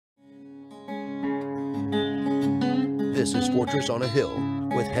This is Fortress on a Hill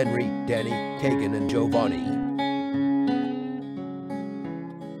with Henry, Danny, Kagan, and Giovanni.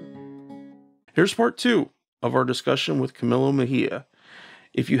 Here's part 2 of our discussion with Camilo Mejia.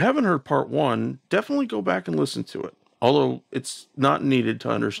 If you haven't heard part 1, definitely go back and listen to it, although it's not needed to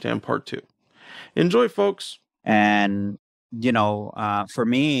understand part 2. Enjoy, folks. And, for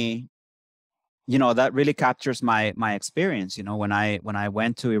me, that really captures my experience. When I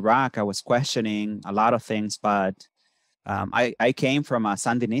went to Iraq, I was questioning a lot of things, but I came from a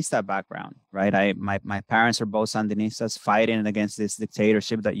Sandinista background, right? My parents are both Sandinistas fighting against this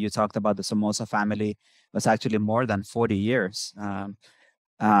dictatorship that you talked about. The Somoza family was actually more than 40 years.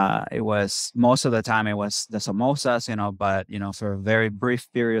 It was, most of the time it was the Somozas, but, for very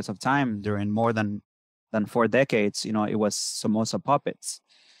brief periods of time during more than 4 decades, it was Somoza puppets.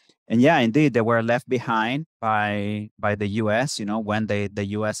 And yeah, indeed, they were left behind by the U.S., when the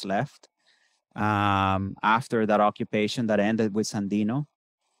U.S. left. After that occupation that ended with Sandino,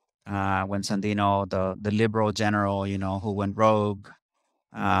 when Sandino, the liberal general, who went rogue,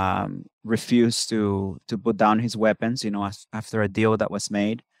 refused to put down his weapons, after a deal that was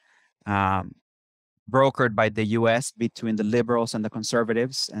made, brokered by the U.S. between the liberals and the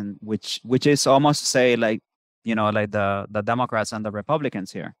conservatives, and which is almost to say like the Democrats and the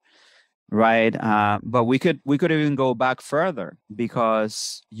Republicans here. Right. But we could even go back further,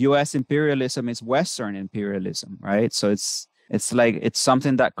 because U.S. imperialism is Western imperialism. Right. So it's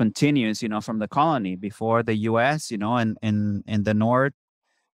something that continues, from the colony before the U.S., and in the North,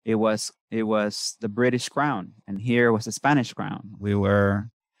 it was the British crown, and here was the Spanish crown. We were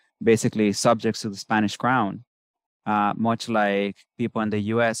basically subjects to the Spanish crown, much like people in the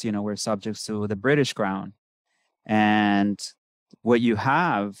U.S., were subjects to the British crown. And what you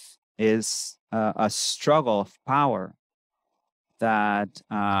have is a struggle of power that,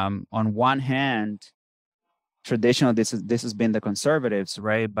 on one hand, traditionally this has been the conservatives,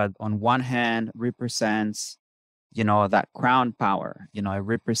 right? But on one hand, represents, that crown power. It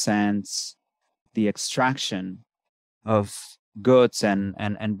represents the extraction of goods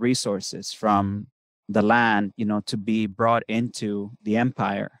and resources from the land, to be brought into the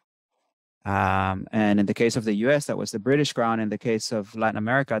empire. And in the case of the U.S., that was the British crown. In the case of Latin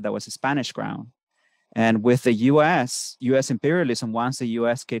America, that was the Spanish crown. And with the U.S. imperialism, once the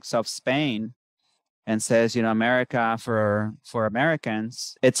U.S. kicks off Spain and says, America for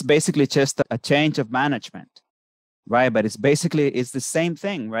Americans, it's basically just a change of management, right? But it's the same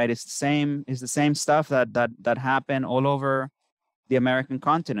thing, right? It's the same stuff that happened all over the American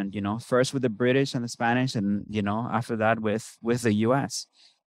continent. First with the British and the Spanish, and after that with the U.S.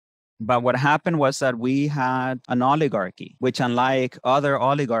 But what happened was that we had an oligarchy, which, unlike other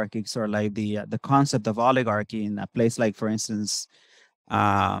oligarchies, or like the concept of oligarchy in a place like, for instance,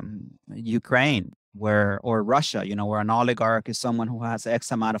 Ukraine, or Russia, where an oligarch is someone who has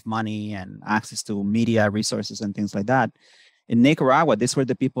X amount of money and access to media resources and things like that. In Nicaragua, these were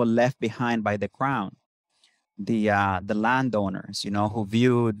the people left behind by the crown, the landowners, who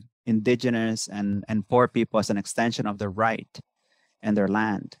viewed indigenous and poor people as an extension of their right and their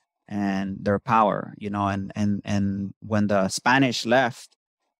land and their power, and when the Spanish left,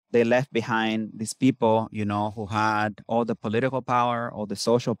 they left behind these people, who had all the political power, all the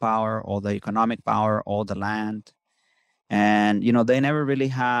social power, all the economic power, all the land. And, they never really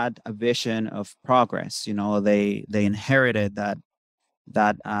had a vision of progress. They inherited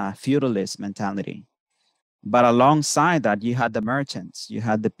that feudalist mentality. But alongside that, you had the merchants, you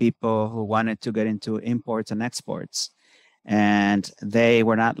had the people who wanted to get into imports and exports. And they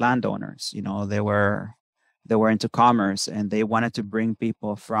were not landowners, they were into commerce, and they wanted to bring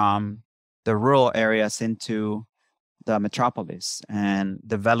people from the rural areas into the metropolis and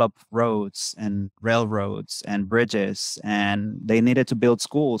develop roads and railroads and bridges. And they needed to build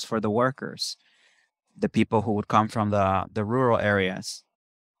schools for the workers, the people who would come from the rural areas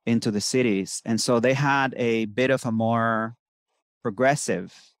into the cities. And so they had a bit of a more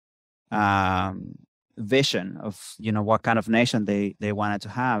progressive vision of what kind of nation they wanted to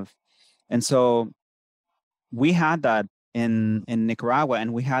have. And so we had that in Nicaragua,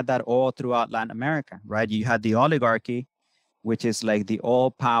 and we had that all throughout Latin America, right? You had the oligarchy, which is like the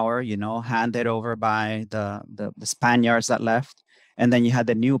old power, handed over by the Spaniards that left. And then you had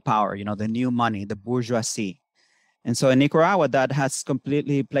the new power, the new money, the bourgeoisie. And so in Nicaragua, that has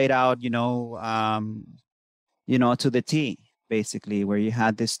completely played out, to the T, basically, where you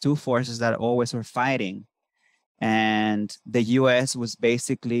had these two forces that always were fighting. And the U.S. was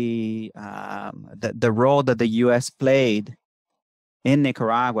basically the role that the U.S. played in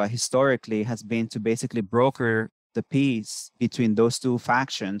Nicaragua historically has been to basically broker the peace between those two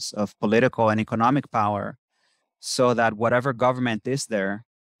factions of political and economic power so that whatever government is there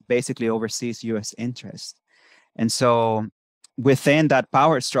basically oversees U.S. interests. And so within that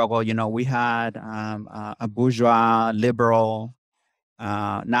power struggle, we had a bourgeois liberal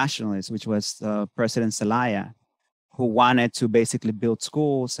nationalist, which was President Zelaya, who wanted to basically build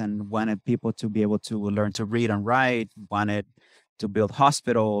schools and wanted people to be able to learn to read and write, wanted to build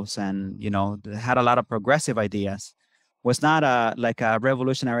hospitals, and had a lot of progressive ideas. Was not like a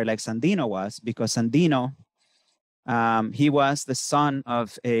revolutionary like Sandino was, because Sandino, he was the son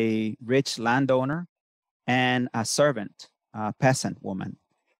of a rich landowner and a servant, a peasant woman,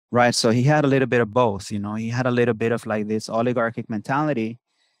 right? So he had a little bit of both. He had a little bit of like this oligarchic mentality.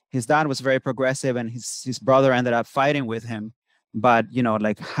 His dad was very progressive, and his brother ended up fighting with him. But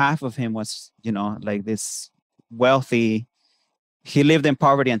like half of him was like this wealthy. He lived in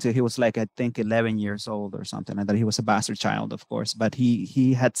poverty until he was like, I think, 11 years old or something like that. He was a bastard child, of course, but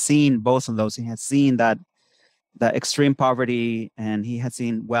he had seen both of those. He had seen that extreme poverty, and he had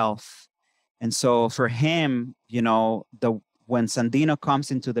seen wealth. And so for him, when Sandino comes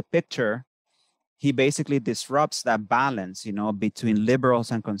into the picture, he basically disrupts that balance, between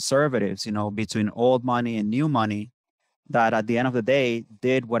liberals and conservatives, between old money and new money, that at the end of the day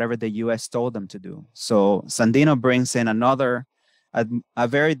did whatever the US told them to do. So Sandino brings in a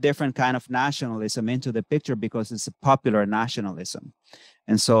very different kind of nationalism into the picture, because it's a popular nationalism.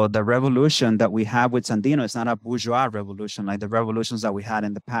 And so the revolution that we have with Sandino is not a bourgeois revolution like the revolutions that we had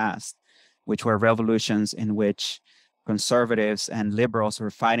in the past, which were revolutions in which conservatives and liberals were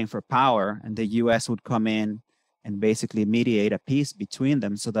fighting for power, and the US would come in and basically mediate a peace between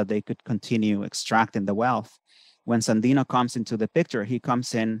them so that they could continue extracting the wealth. When Sandino comes into the picture, he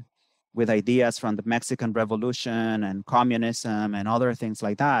comes in with ideas from the Mexican Revolution and communism and other things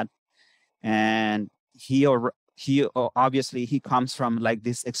like that. And he obviously he comes from like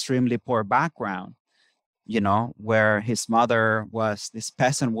this extremely poor background, where his mother was this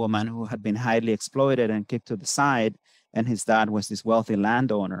peasant woman who had been highly exploited and kicked to the side, and his dad was this wealthy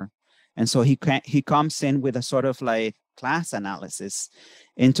landowner. And so he comes in with a sort of like class analysis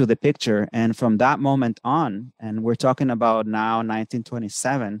into the picture. And from that moment on, and we're talking about now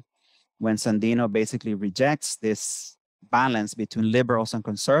 1927, when Sandino basically rejects this balance between liberals and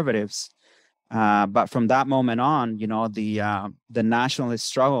conservatives. But from that moment on, the nationalist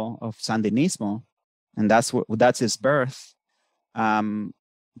struggle of Sandinismo, and that's his birth.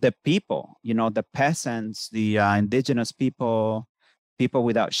 The people, the peasants, the indigenous people, people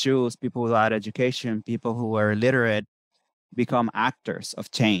without shoes, people without education, people who were illiterate, become actors of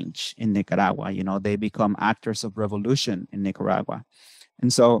change in Nicaragua. They become actors of revolution in Nicaragua.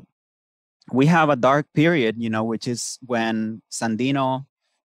 And so we have a dark period, which is when Sandino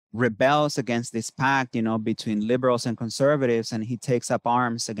rebels against this pact, between liberals and conservatives, and he takes up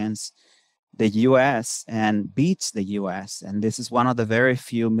arms against the US and beats the US. And this is one of the very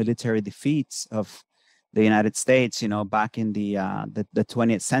few military defeats of the United States, back in the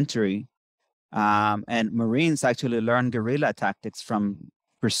 20th century. And Marines actually learned guerrilla tactics from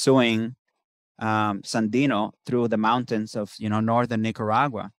pursuing Sandino through the mountains of, northern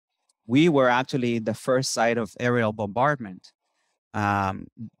Nicaragua. We were actually the first site of aerial bombardment,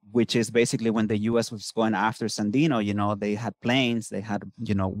 which is basically when the US was going after Sandino. They had planes, they had,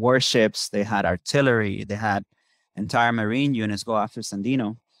 warships, they had artillery, they had entire Marine units go after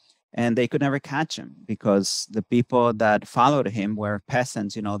Sandino, and they could never catch him because the people that followed him were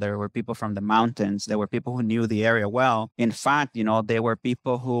peasants. There were people from the mountains. There were people who knew the area well. In fact, they were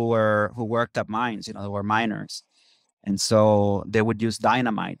people who worked at mines. They were miners. And so they would use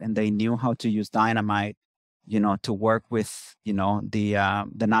dynamite, and they knew how to use dynamite, to work with, the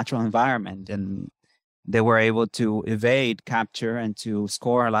natural environment. And they were able to evade capture and to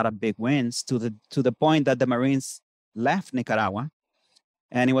score a lot of big wins to the point that the Marines left Nicaragua.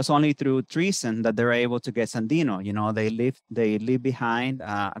 And it was only through treason that they were able to get Sandino. They leave behind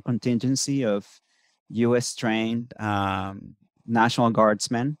a contingency of US trained National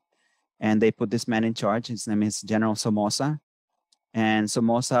Guardsmen. And they put this man in charge. His name is General Somoza. And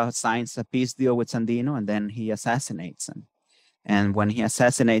Somoza signs a peace deal with Sandino, and then he assassinates him. And when he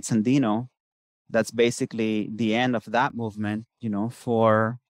assassinates Sandino, that's basically the end of that movement,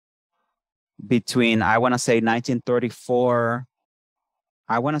 for between, I want to say 1934,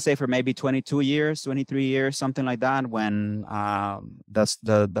 I want to say for maybe 22 years, 23 years, something like that, when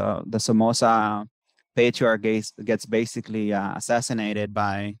the Somoza patriarch gets basically assassinated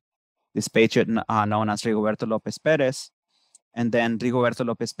by this patriot known as Rigoberto Lopez Perez. And then Rigoberto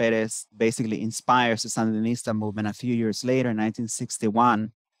Lopez Perez basically inspires the Sandinista movement. A few years later,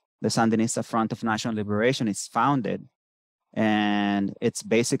 1961, the Sandinista Front of National Liberation is founded. And it's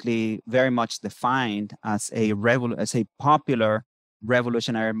basically very much defined as a popular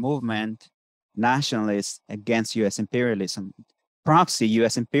revolutionary movement, nationalist against U.S. imperialism, proxy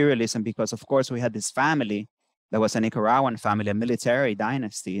U.S. imperialism, because of course we had this family that was a Nicaraguan family, a military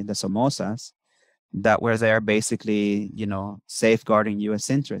dynasty, the Somozas, that were there basically, safeguarding U.S.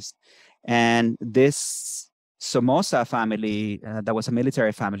 interests. And this Somoza family, that was a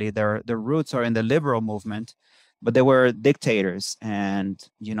military family, their roots are in the liberal movement, but they were dictators, and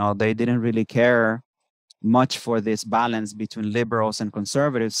they didn't really care much for this balance between liberals and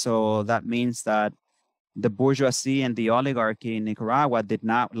conservatives. So that means that the bourgeoisie and the oligarchy in Nicaragua did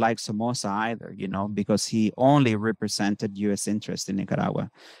not like Somoza either, because he only represented U.S. interest in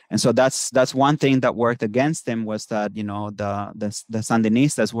Nicaragua. And so that's one thing that worked against him, was that, the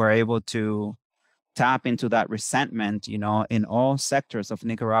Sandinistas were able to tap into that resentment, in all sectors of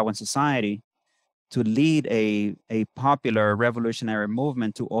Nicaraguan society, to lead a popular revolutionary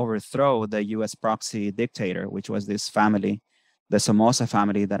movement to overthrow the U.S. proxy dictator, which was this family, the Somoza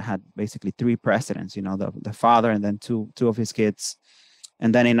family, that had basically three presidents, the father and then two of his kids.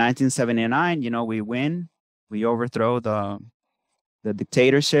 And then in 1979, we win, we overthrow the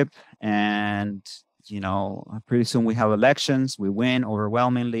dictatorship, and, pretty soon we have elections, we win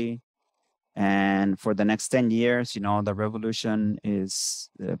overwhelmingly. And for the next 10 years, the revolution is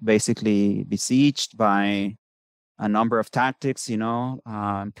basically besieged by a number of tactics,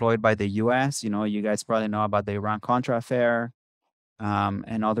 employed by the U.S. You guys probably know about the Iran-Contra affair,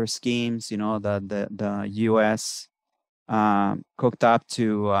 and other schemes, the U.S. Cooked up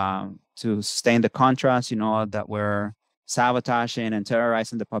to sustain the Contras, that were sabotaging and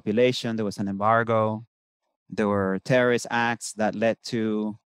terrorizing the population. There was an embargo. There were terrorist acts that led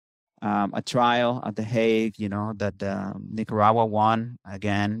to a trial at The Hague, that Nicaragua won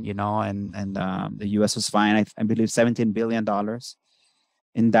again, and the U.S. was fined, I believe, $17 billion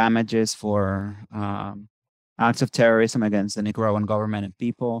in damages for acts of terrorism against the Nicaraguan government and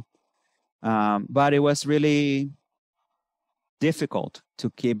people. But it was really difficult to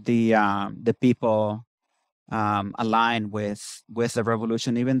keep the people aligned with the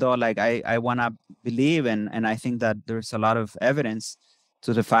revolution, even though, like, I want to believe, and I think that there's a lot of evidence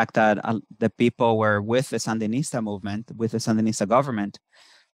to the fact that the people were with the Sandinista movement, with the Sandinista government,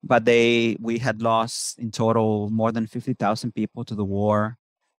 but we had lost in total more than 50,000 people to the war.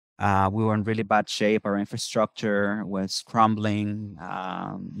 We were in really bad shape. Our infrastructure was crumbling.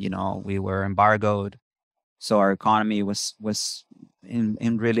 We were embargoed. So our economy was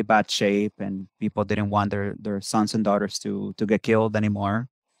in really bad shape, and people didn't want their sons and daughters to get killed anymore.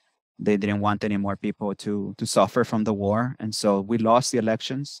 They didn't want any more people to suffer from the war. And so we lost the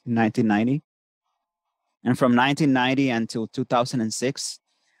elections in 1990. And from 1990 until 2006,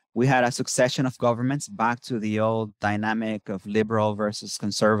 we had a succession of governments back to the old dynamic of liberal versus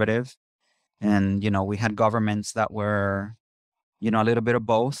conservative. And, we had governments that were, a little bit of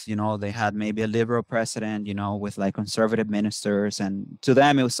both. They had maybe a liberal president, with like conservative ministers. And to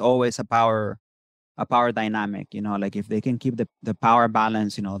them, it was always a power dynamic, like if they can keep the power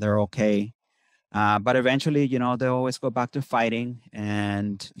balance, they're okay. But eventually, they always go back to fighting,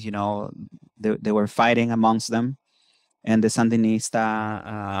 and, they were fighting amongst them. And the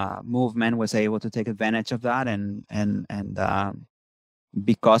Sandinista movement was able to take advantage of that. And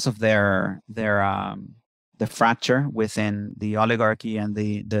because of the fracture within the oligarchy and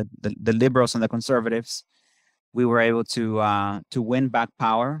the liberals and the conservatives, we were able to win back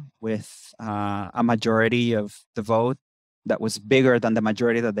power with a majority of the vote that was bigger than the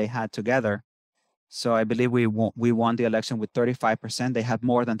majority that they had together. So I believe we won the election with 35%. They had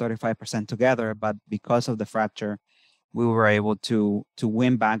more than 35% together, but because of the fracture, we were able to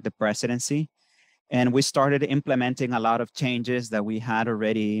win back the presidency. And we started implementing a lot of changes that we had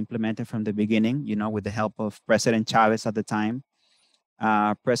already implemented from the beginning, with the help of President Chavez at the time.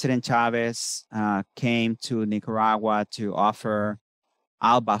 President Chavez came to Nicaragua to offer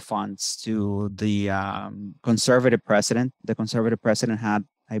ALBA funds to the conservative president. The conservative president had,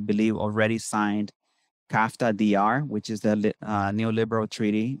 I believe, already signed CAFTA-DR, which is the neoliberal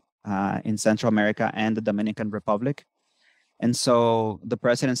treaty in Central America and the Dominican Republic. And so the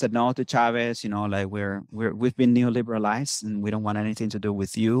president said no to Chavez, like we've been neoliberalized and we don't want anything to do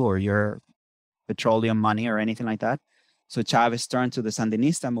with you or your petroleum money or anything like that. So Chavez turned to the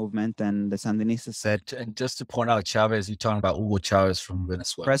Sandinista movement, and the Sandinistas said, And just to point out, Chavez, you're talking about Hugo Chavez from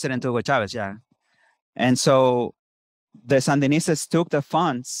Venezuela. President Hugo Chavez, yeah. And so the Sandinistas took the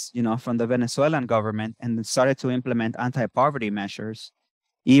funds, from the Venezuelan government and started to implement anti-poverty measures,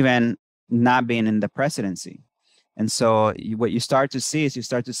 even not being in the presidency. And so what you start to see is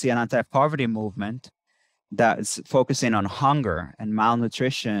an anti-poverty movement. that's focusing on hunger and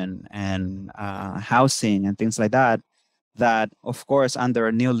malnutrition and housing and things like that. That, of course,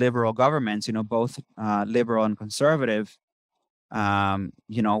 under neoliberal governments, both liberal and conservative,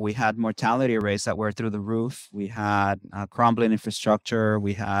 we had mortality rates that were through the roof. We had crumbling infrastructure.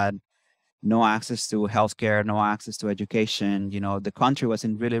 We had no access to healthcare, no access to education. The country was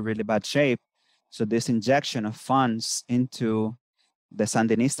in really, really bad shape. So this injection of funds into the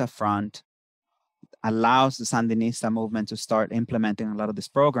Sandinista front allows the Sandinista movement to start implementing a lot of these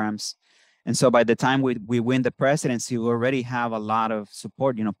programs. And so by the time we win the presidency, we already have a lot of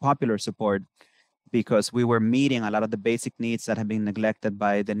support, popular support, because we were meeting a lot of the basic needs that have been neglected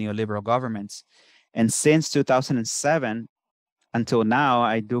by the neoliberal governments. And since 2007 until now,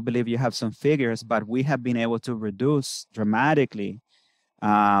 I do believe you have some figures, but we have been able to reduce dramatically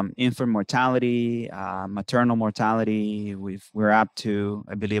infant mortality, maternal mortality. We're up to,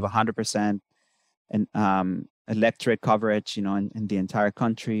 I believe, 100% and electric coverage, in the entire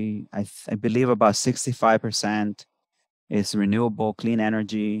country. I believe about 65% is renewable, clean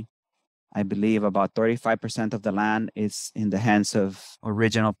energy. I believe about 35% of the land is in the hands of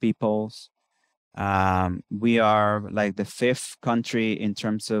original peoples. We are like the 5th country in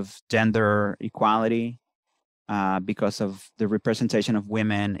terms of gender equality because of the representation of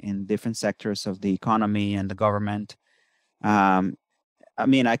women in different sectors of the economy and the government. I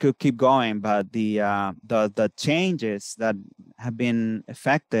mean, I could keep going, but the changes that have been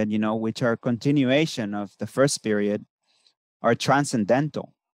effected, which are continuation of the first period, are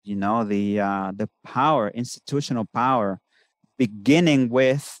transcendental. The power, institutional power, beginning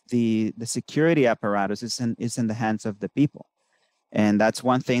with the security apparatus is in the hands of the people. And that's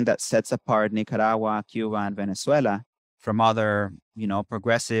one thing that sets apart Nicaragua, Cuba, and Venezuela from other,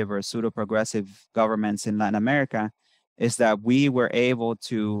 progressive or pseudo-progressive governments in Latin America, is that we were able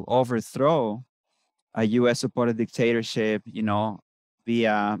to overthrow a US-supported dictatorship,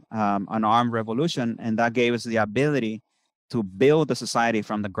 via an armed revolution. And that gave us the ability to build a society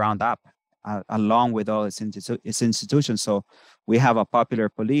from the ground up, along with all its institutions. So we have a popular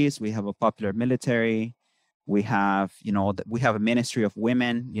police, we have a popular military, we have, we have a ministry of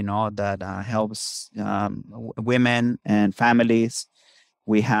women, that helps women and families.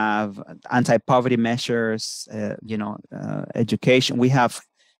 We have anti-poverty measures, education. We have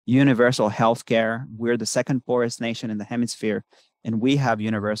universal health care. We're the 2nd poorest nation in the hemisphere, and we have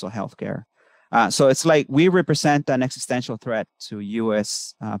universal health care. So it's like we represent an existential threat to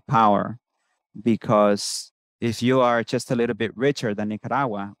US power, because if you are just a little bit richer than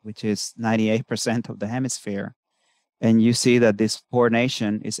Nicaragua, which is 98% of the hemisphere, and you see that this poor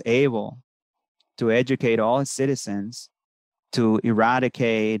nation is able to educate all its citizens, to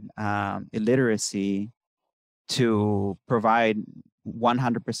eradicate illiteracy, to provide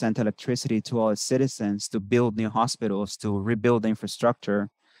 100% electricity to all its citizens, to build new hospitals, to rebuild infrastructure,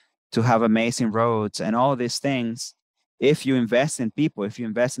 to have amazing roads and all these things. If you invest in people, if you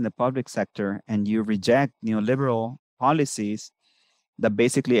invest in the public sector, and you reject neoliberal policies that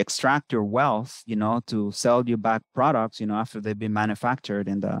basically extract your wealth, to sell you back products, after they've been manufactured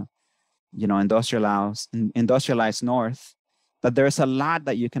in the, industrialized North, that there's a lot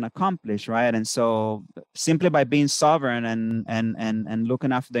that you can accomplish, right? And so simply by being sovereign and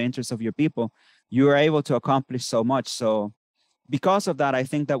looking after the interests of your people, you are able to accomplish so much. So because of that, I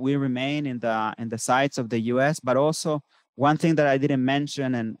think that we remain in the sights of the US. But also one thing that I didn't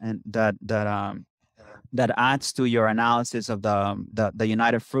mention, and that adds to your analysis of the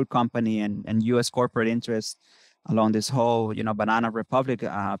United Fruit Company and US corporate interests along this whole, banana republic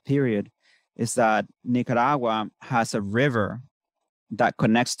period, is that Nicaragua has a river that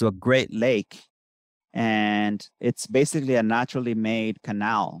connects to a great lake, and it's basically a naturally made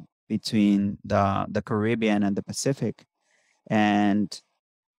canal between the Caribbean and the Pacific. And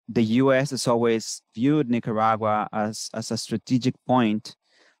the US has always viewed Nicaragua as a strategic point,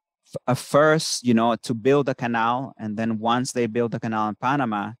 first, to build a canal, and then once they build the canal in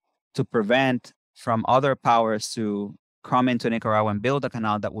Panama, to prevent from other powers to come into Nicaragua and build a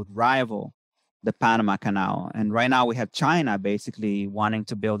canal that would rival the Panama Canal. And right now we have China basically wanting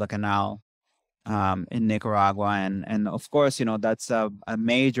to build a canal in Nicaragua. And of course, that's a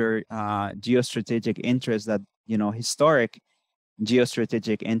major geostrategic interest, that, historic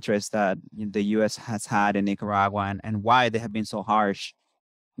geostrategic interest that the US has had in Nicaragua, and why they have been so harsh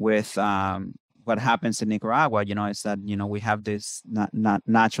with what happens in Nicaragua, is that, we have this not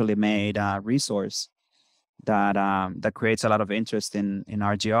naturally made resource that creates a lot of interest in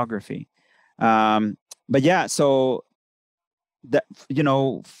our geography. But yeah, so that,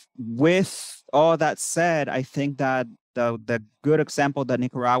 with all that said, I think that the good example that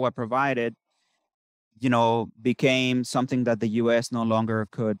Nicaragua provided, became something that the U.S. no longer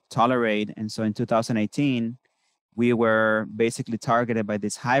could tolerate. And so in 2018, we were basically targeted by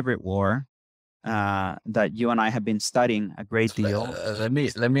this hybrid war that you and I have been studying a great deal. Let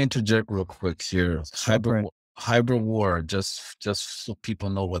me interject real quick here. Hybrid war, just so people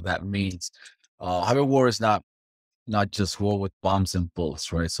know what that means. Hybrid war is not just war with bombs and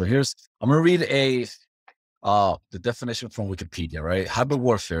bullets, right? So I'm gonna read the definition from Wikipedia, right? Hybrid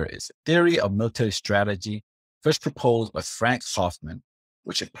warfare is a theory of military strategy first proposed by Frank Hoffman,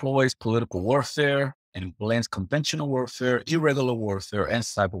 which employs political warfare and blends conventional warfare, irregular warfare, and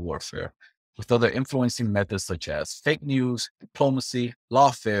cyber warfare with other influencing methods such as fake news, diplomacy,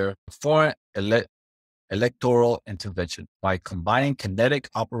 lawfare, foreign electoral intervention. By combining kinetic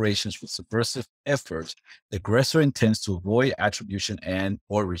operations with subversive efforts, the aggressor intends to avoid attribution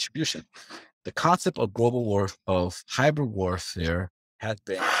or retribution. The concept of global war of hybrid warfare has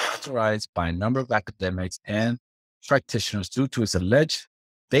been characterized by a number of academics and practitioners due to its alleged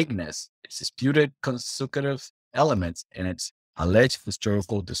vagueness, its disputed consecutive elements, and its alleged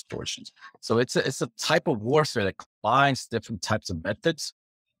historical distortions. So it's a type of warfare that combines different types of methods,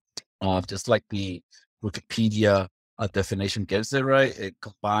 just like the Wikipedia definition gives it, right? It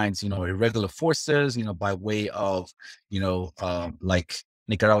combines, irregular forces, by way of, like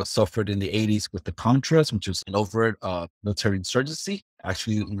Nicaragua suffered in the 80s with the Contras, which was an overt military insurgency,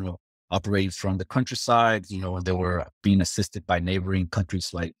 actually, operating from the countryside, and they were being assisted by neighboring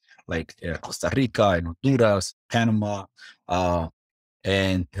countries like Costa Rica and Honduras, Panama,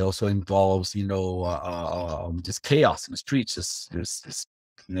 and it also involves, just chaos in the streets, just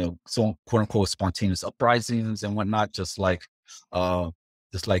so quote unquote spontaneous uprisings and whatnot, just like an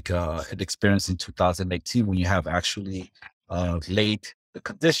experience in 2018 when you have actually laid the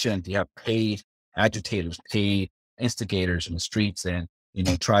condition, you have paid agitators, paid instigators in the streets, and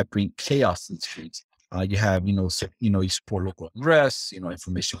try to bring chaos in the streets. You have you support local unrest,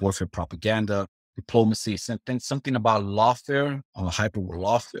 information warfare, propaganda, diplomacy, something about lawfare, hyper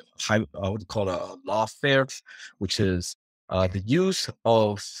lawfare, what do you call it, lawfare, which is the use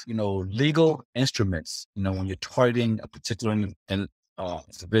of legal instruments. When you're targeting a particular individual,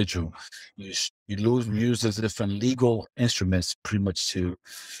 you use those different legal instruments pretty much to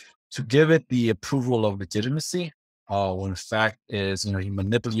give it the approval of legitimacy. When in fact is you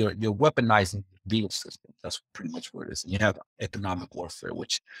manipulate, you're weaponizing the legal system. That's pretty much what it is. And you have economic warfare,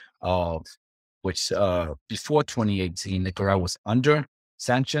 which before 2018, Nicaragua was under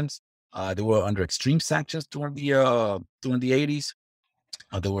sanctions. They were under extreme sanctions during the 80s.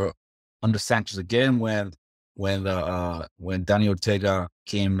 They were under sanctions again when Daniel Ortega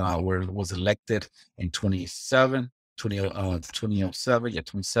was elected in 2007. And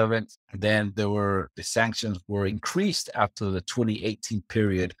then the sanctions were increased after the 2018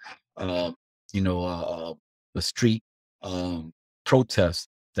 period. The street protests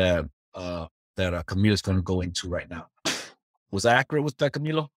that Camilo is going to go into right now. Was I accurate with that,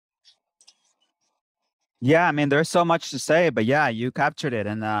 Camilo? Yeah, I mean, there's so much to say, but yeah, you captured it.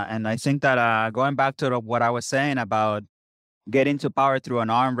 And I think that going back to what I was saying about getting to power through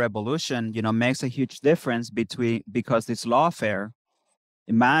an armed revolution, makes a huge difference because it's lawfare.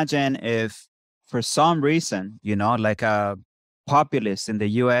 Imagine if for some reason, like a populist in the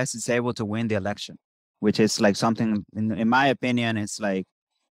US is able to win the election, which is like something, in my opinion, it's like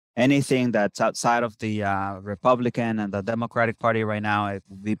anything that's outside of the Republican and the Democratic Party right now, it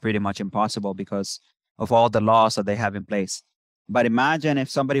would be pretty much impossible because of all the laws that they have in place. But imagine if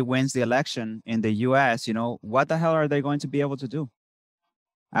somebody wins the election in the US, what the hell are they going to be able to do?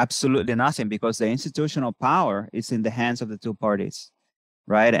 Absolutely nothing, because the institutional power is in the hands of the two parties,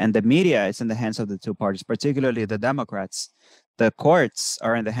 right? And the media is in the hands of the two parties, particularly the Democrats. The courts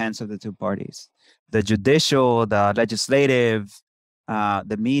are in the hands of the two parties. The judicial, the legislative,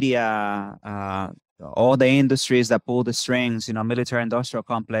 the media, all the industries that pull the strings, military industrial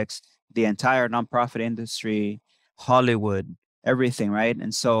complex, the entire nonprofit industry, Hollywood, everything, right?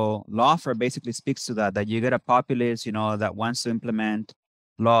 And so lawfare basically speaks to that you get a populace, that wants to implement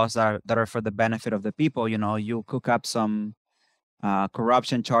laws that are for the benefit of the people. You cook up some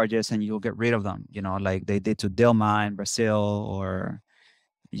corruption charges and you'll get rid of them, like they did to Dilma in Brazil, or,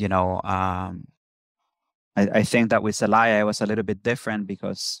 I think that with Zelaya, it was a little bit different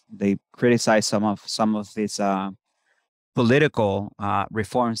because they criticized some of these political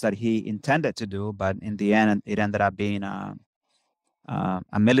reforms that he intended to do, but in the end, it ended up being a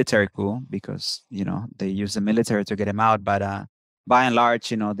military coup because they used the military to get him out. But by and large,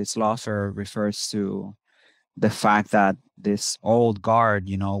 this lawfare refers to the fact that this old guard,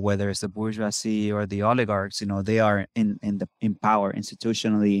 whether it's the bourgeoisie or the oligarchs, they are in power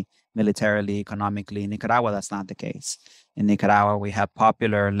institutionally militarily, economically. In Nicaragua, that's not the case. In Nicaragua, we have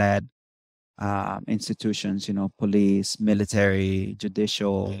popular-led institutions, police, military,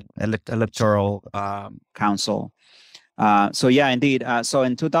 judicial, electoral council. So yeah, indeed. So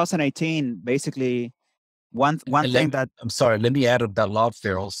in 2018, basically, one thing that I'm sorry, let me add up that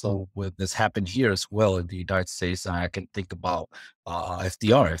lawfare also with this happened here as well in the United States. I can think about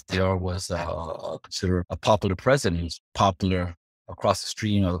FDR. FDR was considered a popular president. He was popular across the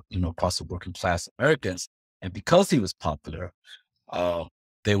stream, across the working class Americans. And because he was popular,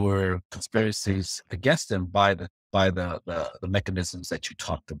 there were conspiracies against him by the mechanisms that you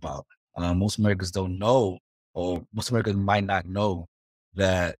talked about. Most Americans don't know, or most Americans might not know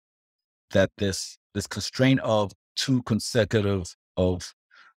that this constraint of 2 consecutive of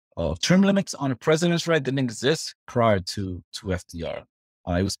term limits on a president's right didn't exist prior to FDR.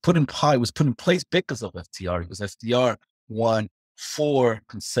 It was put in place because of FDR, because FDR won 4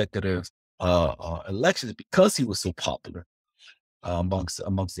 consecutive elections because he was so popular amongst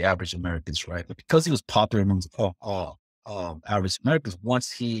the average Americans, right? But because he was popular amongst average Americans,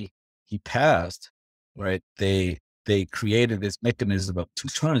 once he passed, right, they created this mechanism of 2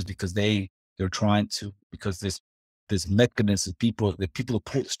 terms because they're trying to, because this mechanism, the people who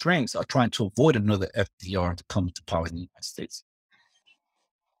pull the strings are trying to avoid another FDR to come to power in the United States.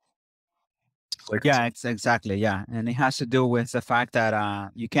 Yeah, exactly. Yeah. And it has to do with the fact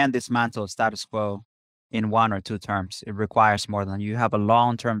that you can't dismantle status quo in 1 or 2 terms. It requires more than you have a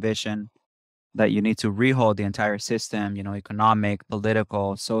long-term vision that you need to rehold the entire system, economic,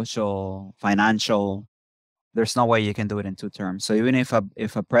 political, social, financial. There's no way you can do it in 2 terms. So even if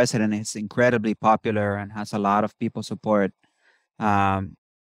a president is incredibly popular and has a lot of people support,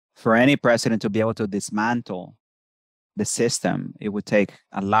 for any president to be able to dismantle the system, it would take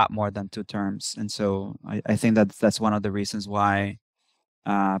a lot more than 2 terms. And so I think that's one of the reasons why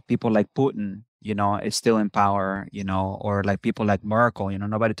people like Putin, is still in power, or like people like Merkel.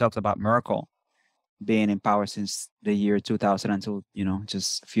 Nobody talks about Merkel being in power since the year 2000 until,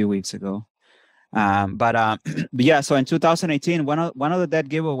 just a few weeks ago. But yeah, so in 2018, one of the dead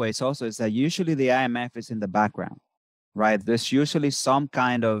giveaways also is that usually the IMF is in the background, right? There's usually some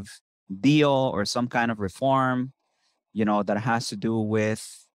kind of deal or some kind of reform, that has to do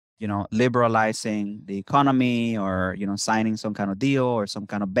with, liberalizing the economy or, signing some kind of deal or some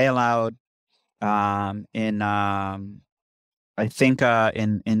kind of bailout. I think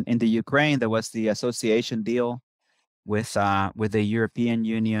in the Ukraine, there was the association deal with the European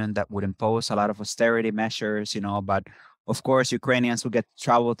Union that would impose a lot of austerity measures, but of course, Ukrainians would get to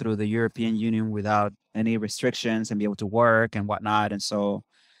travel through the European Union without any restrictions and be able to work and whatnot. And so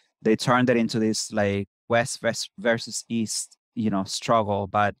they turned it into this like West versus East, struggle.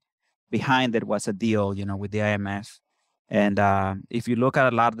 But behind it was a deal, with the IMF. And if you look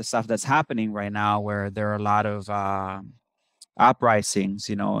at a lot of the stuff that's happening right now, where there are a lot of uprisings,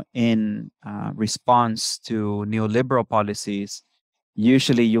 in response to neoliberal policies,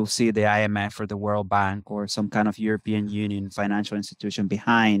 usually you'll see the IMF or the World Bank or some kind of European Union financial institution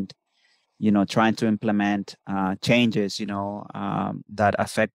behind, trying to implement changes, that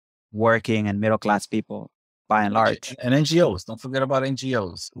affect working and middle class people by and large. And NGOs, don't forget about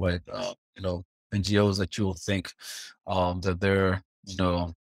NGOs, like NGOs that you'll think that they're,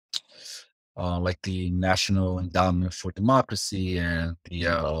 like the National Endowment for Democracy and the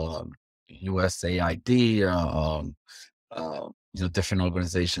USAID, different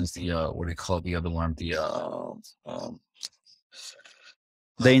organizations. The what do they call the other one?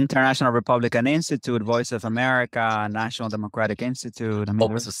 The International Republican Institute, Voice of America, National Democratic Institute,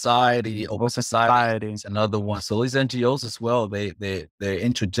 Open Society, is another one. So these NGOs as well, they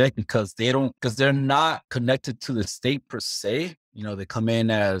interject because they're not connected to the state per se. They come in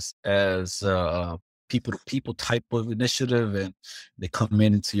as people to people type of initiative, and they come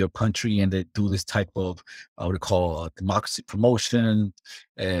into your country and they do this type of what we call democracy promotion,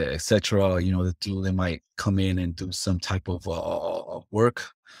 etc. They might come in and do some type of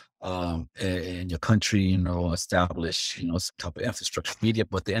work in your country, establish some type of infrastructure, media.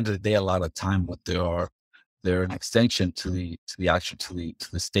 But at the end of the day, a lot of time, what they're an extension to the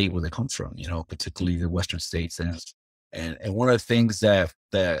state where they come from. Particularly the Western states, and one of the things that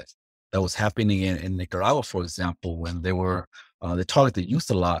was happening in Nicaragua, for example, when they target the youth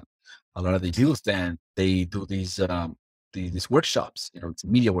a lot of the youth, and they do these workshops,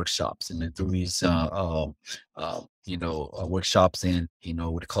 media workshops, and they do these workshops in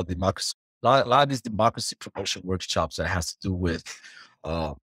what they call democracy. A lot of these democracy promotion workshops that has to do with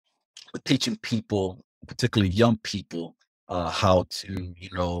teaching people, particularly young people, how to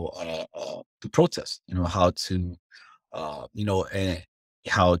to protest, how to and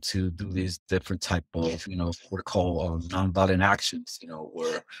how to do these different type of, what are called nonviolent actions,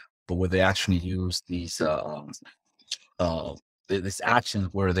 where they actually use uh, these actions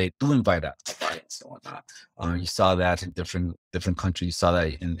where they do invite out violence and whatnot. You saw that in different countries. You saw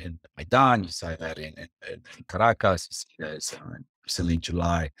that in Maidan. You saw that in Caracas. You see that recently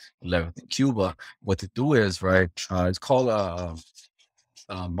July 11th in Cuba. What they do is, right, it's called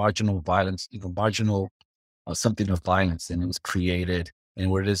marginal violence, marginal something of violence, and it was created. And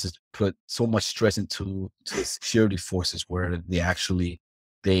what it is put so much stress into the security forces, where they actually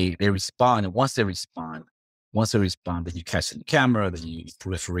they respond, and once they respond, then you catch it in the camera, then you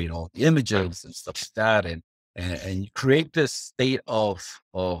proliferate all the images and stuff like that, and you create this state of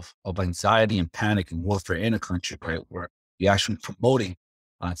anxiety and panic and warfare in a country, right, where you're actually promoting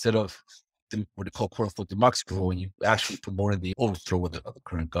instead of what they call quote unquote democracy, when you actually promoting the overthrow of the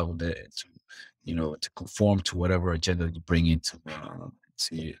current government, and to conform to whatever agenda you bring into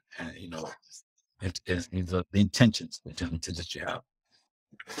the intentions that you have.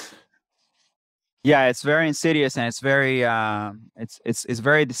 Yeah, it's very insidious, and it's very it's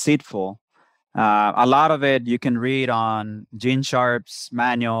very deceitful. A lot of it you can read on Gene Sharp's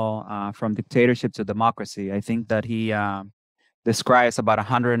manual, From Dictatorship to Democracy. I think that he describes about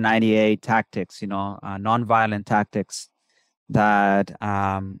 198 tactics, nonviolent tactics that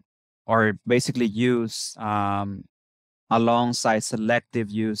are basically used alongside selective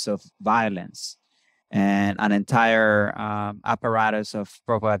use of violence, and an entire apparatus of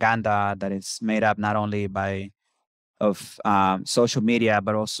propaganda that is made up not only of social media,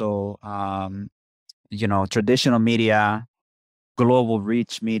 but also traditional media, global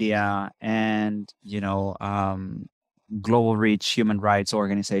reach media, and global reach human rights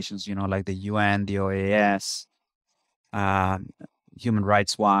organizations, like the UN, the OAS, Human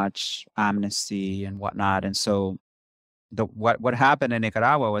Rights Watch, Amnesty, and whatnot. And so what happened in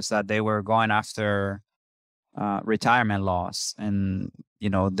Nicaragua was that they were going after retirement laws, and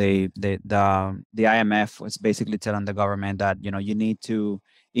the IMF was basically telling the government that you need to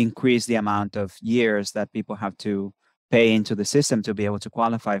increase the amount of years that people have to pay into the system to be able to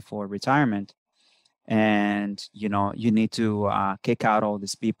qualify for retirement, and you need to kick out all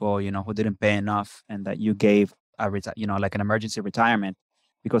these people who didn't pay enough, and that you gave like an emergency retirement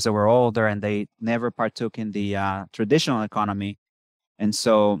because they were older and they never partook in the traditional economy. And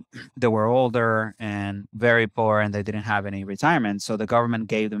so they were older and very poor, and they didn't have any retirement. So the government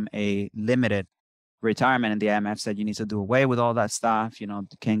gave them a limited retirement, and the IMF said you need to do away with all that stuff. You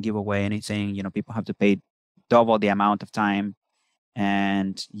can't give away anything. People have to pay double the amount of time,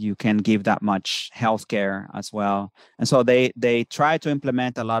 and you can give that much healthcare as well. And so they try to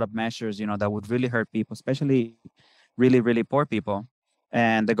implement a lot of measures, that would really hurt people, especially really, really poor people.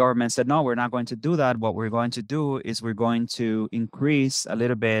 And the government said, no, we're not going to do that. What we're going to do is we're going to increase a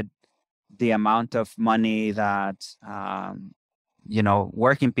little bit the amount of money that,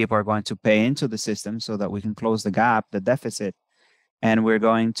 working people are going to pay into the system so that we can close the gap, the deficit. And we're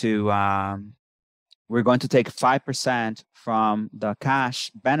going to take 5% from the cash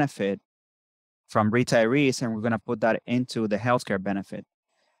benefit from retirees, and we're going to put that into the healthcare benefit.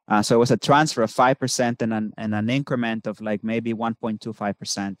 So it was a transfer of 5% and an increment of like maybe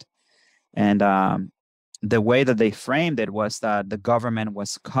 1.25%. And the way that they framed it was that the government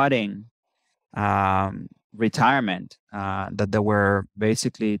was cutting retirement, that they were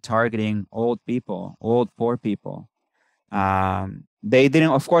basically targeting old people, old poor people. They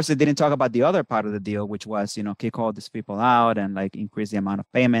didn't talk about the other part of the deal, which was, kick all these people out and like increase the amount of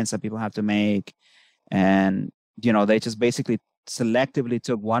payments that people have to make. And, they just basically selectively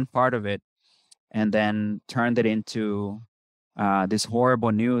took one part of it and then turned it into this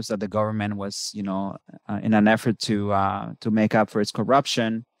horrible news that the government was, in an effort to make up for its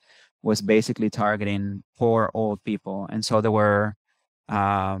corruption, was basically targeting poor old people. And so there were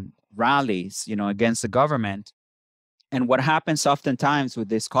rallies, against the government. And what happens oftentimes with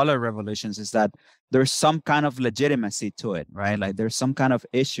these color revolutions is that there's some kind of legitimacy to it, right? Like there's some kind of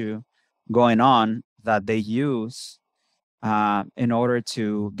issue going on that they use in order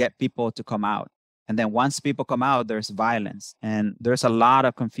to get people to come out. And then once people come out, there's violence, and there's a lot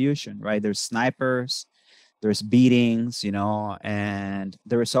of confusion, right? There's snipers, there's beatings, and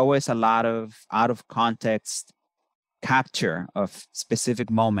there is always a lot of out of context capture of specific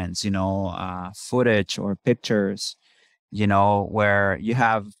moments, footage or pictures, where you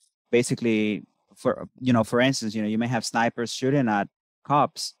have basically, for instance, you may have snipers shooting at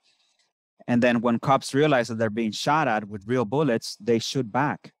cops. And then when cops realize that they're being shot at with real bullets, they shoot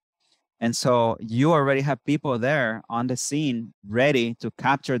back. And so you already have people there on the scene ready to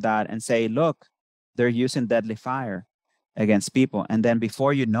capture that and say, look, they're using deadly fire. against people. And then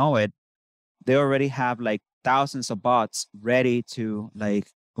before you know it, they already have like thousands of bots ready to like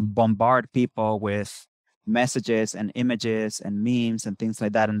bombard people with messages and images and memes and things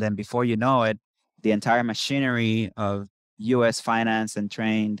like that. And then before you know it, the entire machinery of US financed and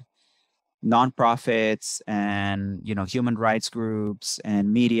trained nonprofits and, you know, human rights groups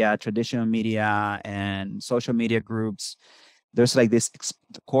and media, traditional media and social media groups, there's like this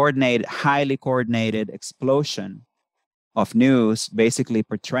coordinated, highly coordinated explosion of news, basically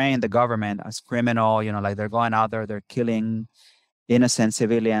portraying the government as criminal. You know, like they're going out there, they're killing innocent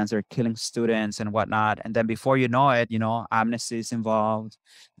civilians, they're killing students and whatnot. And then before you know it, you know, Amnesty is involved,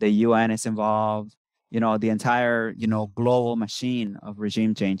 the UN is involved, you know, the entire, you know, global machine of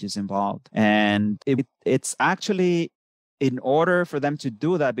regime change is involved. And it's actually, in order for them to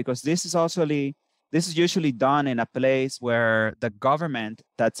do that, because this is usually done in a place where the government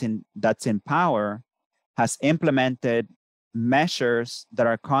that's in power has implemented measures that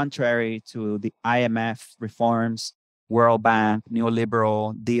are contrary to the IMF reforms, World Bank,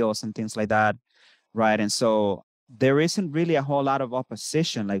 neoliberal deals, and things like that, right? And so there isn't really a whole lot of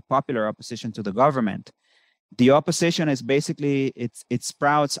opposition, like popular opposition to the government. The opposition is basically, it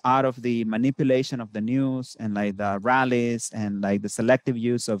sprouts out of the manipulation of the news and like the rallies and like the selective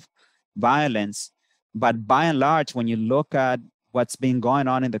use of violence. But by and large, when you look at what's been going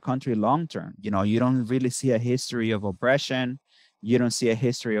on in the country long term, you know, you don't really see a history of oppression. You don't see a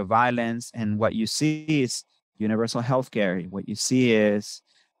history of violence. And what you see is universal healthcare. What you see is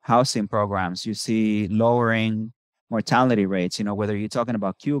housing programs. You see lowering mortality rates, you know, whether you're talking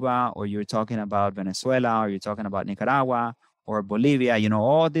about Cuba or you're talking about Venezuela or you're talking about Nicaragua or Bolivia, you know,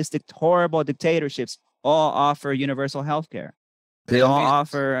 all these horrible dictatorships all offer universal healthcare. They all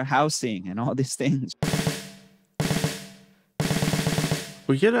offer housing and all these things.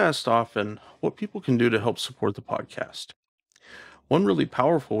 We get asked often what people can do to help support the podcast. One really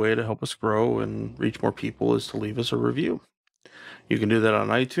powerful way to help us grow and reach more people is to leave us a review. You can do that on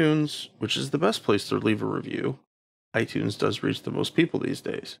iTunes, which is the best place to leave a review. iTunes does reach the most people these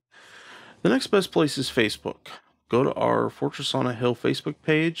days. The next best place is Facebook. Go to our Fortress on a Hill Facebook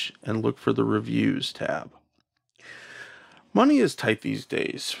page and look for the Reviews tab. Money is tight these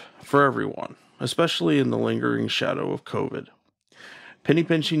days for everyone, especially in the lingering shadow of COVID. Penny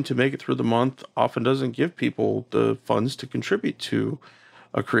pinching to make it through the month often doesn't give people the funds to contribute to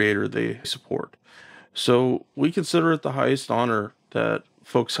a creator they support. So we consider it the highest honor that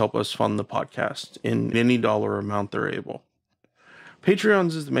folks help us fund the podcast in any dollar amount they're able.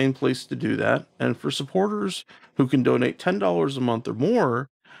 Patreons is the main place to do that, and for supporters who can donate $10 a month or more,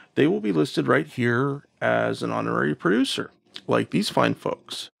 they will be listed right here as an honorary producer, like these fine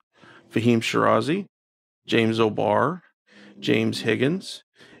folks: Fahim Shirazi, James O'Barr, James Higgins,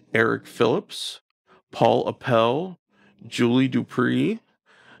 Eric Phillips, Paul Appel, Julie Dupree,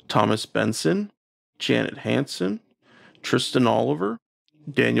 Thomas Benson, Janet Hansen, Tristan Oliver,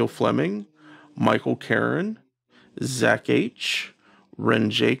 Daniel Fleming, Michael Karen, Zach H., Ren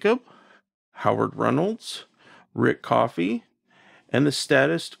Jacob, Howard Reynolds, Rick Coffey, and the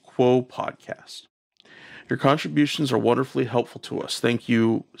Status Quo podcast. Your contributions are wonderfully helpful to us. Thank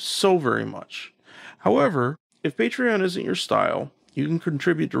you so very much. However, if Patreon isn't your style, you can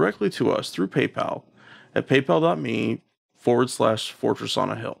contribute directly to us through PayPal at paypal.me/Fortress on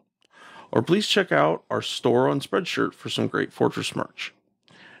a Hill. Or please check out our store on Spreadshirt for some great Fortress merch.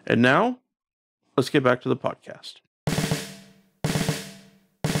 And now, let's get back to the podcast.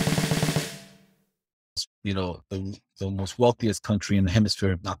 You know, the most wealthiest country in the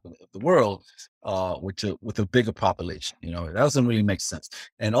hemisphere, if not the world, with a bigger population. You know, that doesn't really make sense.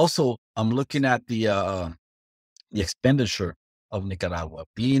 And also, I'm looking at the expenditure of Nicaragua,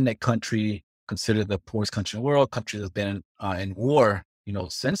 being a country considered the poorest country in the world, country that's been in war, you know,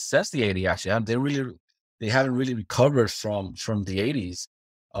 since the 80s. Actually, they haven't really recovered from the 80s.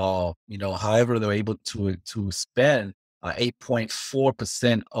 You know, however, they're able to spend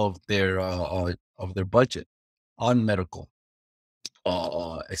 8.4% of their budget on medical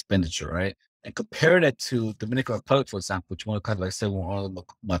expenditure, right? And compare that to Dominican Republic, for example, which one kind of, like I said, one of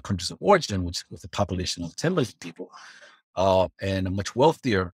my countries of origin, which with a population of 10 million people, and a much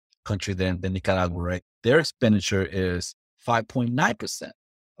wealthier country than Nicaragua, right? Their expenditure is 5.9%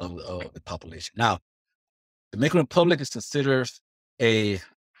 of the population. Now, the Dominican Republic is considered it's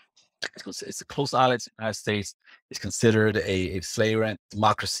a close ally to the United States. It's considered a flagrant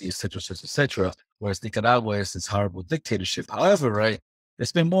democracy, et cetera, whereas Nicaragua is this horrible dictatorship. However, right, they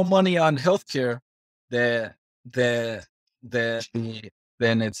spend more money on healthcare than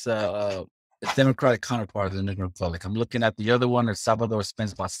its Democratic counterpart of the Dominican Republic. I'm looking at the other one. El Salvador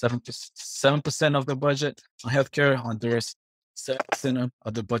spends about 7% of their budget on healthcare. Honduras, 7%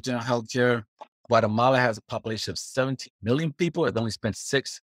 of the budget on healthcare. Guatemala has a population of 17 million people. It only spends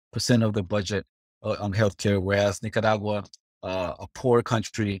 6% of the budget on healthcare, whereas Nicaragua, a poor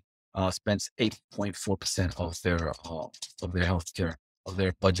country, spends 8.4% of their healthcare, of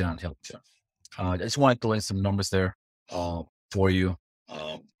their budget on healthcare. I just want to throw in some numbers there for you.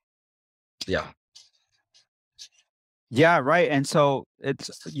 Yeah. Yeah, right. And so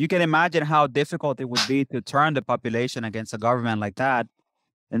you can imagine how difficult it would be to turn the population against a government like that.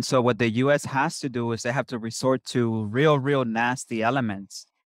 And so what the US has to do is they have to resort to real nasty elements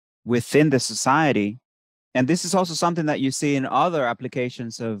within the society. And this is also something that you see in other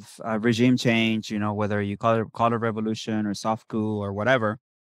applications of regime change, whether you call it revolution or soft coup or whatever.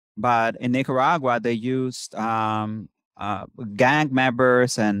 But in Nicaragua, they used gang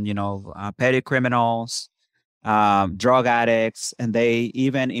members and, petty criminals, drug addicts, and they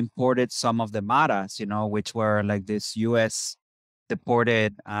even imported some of the maras, which were like this US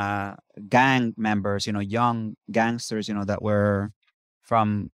deported gang members, young gangsters, that were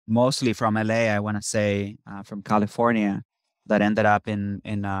mostly from LA, I want to say, from California, that ended up in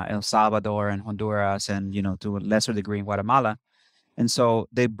El Salvador and Honduras and, to a lesser degree in Guatemala. And so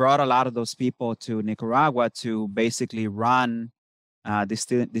they brought a lot of those people to Nicaragua to basically run these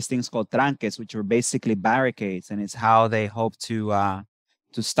things called tranques, which are basically barricades. And it's how they hope to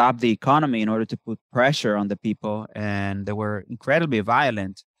stop the economy in order to put pressure on the people. And they were incredibly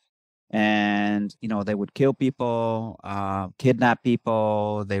violent. And, they would kill people, kidnap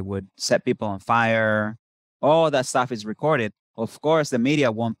people. They would set people on fire. All that stuff is recorded. Of course, the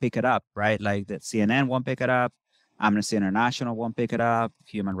media won't pick it up, right? Like the CNN won't pick it up. Amnesty International won't pick it up.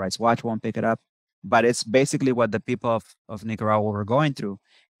 Human Rights Watch won't pick it up. But it's basically what the people of Nicaragua were going through.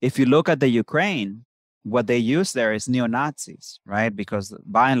 If you look at the Ukraine, what they use there is neo-Nazis, right? Because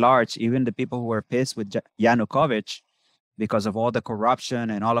by and large, even the people who were pissed with Yanukovych, because of all the corruption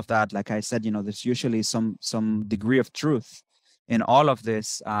and all of that, like I said, there's usually some degree of truth in all of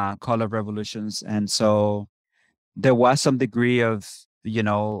this color revolutions. And so there was some degree of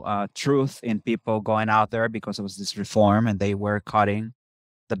truth in people going out there because it was this reform and they were cutting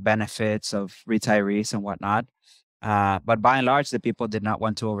the benefits of retirees and whatnot. But by and large, the people did not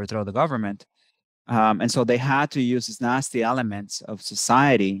want to overthrow the government. And so they had to use these nasty elements of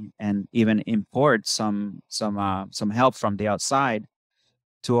society and even import some help from the outside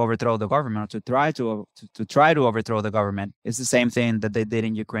to overthrow the government, or to try to overthrow the government. It's the same thing that they did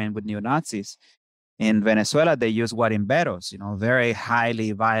in Ukraine with neo-Nazis. In Venezuela, they use guarimberos, very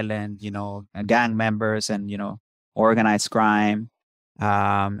highly violent, gang members and, organized crime.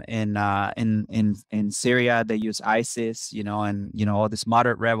 In Syria, they use ISIS, and, all these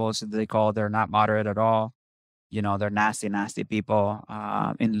moderate rebels that they call, they're not moderate at all. They're nasty people.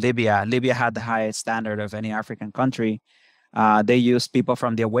 In Libya had the highest standard of any African country. They used people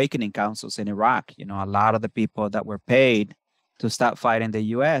from the awakening councils in Iraq. A lot of the people that were paid to stop fighting the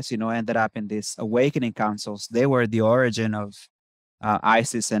US, ended up in these awakening councils. They were the origin of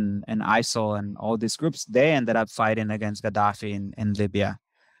ISIS and ISIL and all these groups. They ended up fighting against Gaddafi in Libya.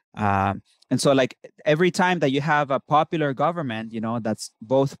 And so like every time that you have a popular government, that's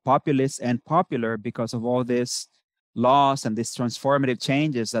both populist and popular because of all these laws and these transformative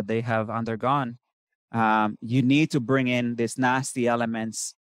changes that they have undergone, you need to bring in these nasty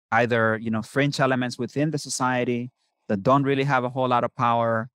elements, either, fringe elements within the society that don't really have a whole lot of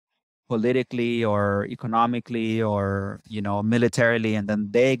power politically or economically or, militarily, and then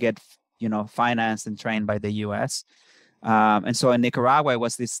they get, financed and trained by the US. And so in Nicaragua, it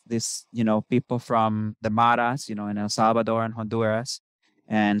was this people from the maras, in El Salvador and Honduras,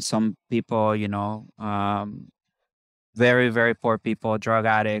 and some people, very, very poor people, drug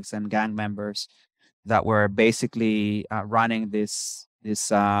addicts and gang members that were basically running this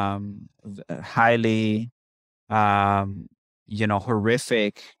highly,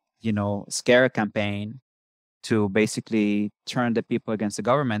 horrific, scare campaign to basically turn the people against the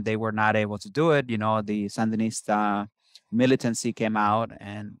government. They were not able to do it. The Sandinista militancy came out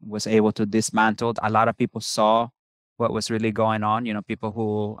and was able to dismantle. A lot of people saw what was really going on. People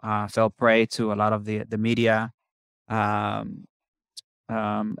who fell prey to a lot of the media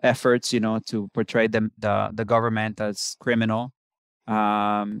efforts, to portray the government as criminal.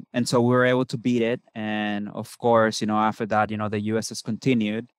 And so we were able to beat it. And of course, after that, the US has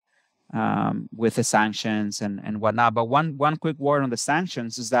continued with the sanctions and whatnot. But one quick word on the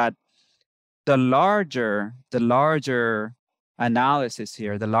sanctions is that the larger analysis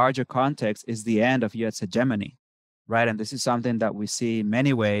here, the larger context is the end of US hegemony. right? And this is something that we see in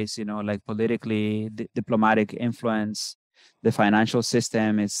many ways, like politically, diplomatic influence, the financial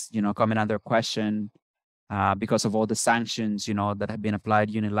system is, coming under question because of all the sanctions, that have been applied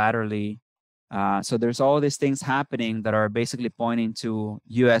unilaterally. So there's all these things happening that are basically pointing to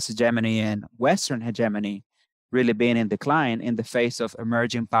U.S. hegemony and Western hegemony really being in decline in the face of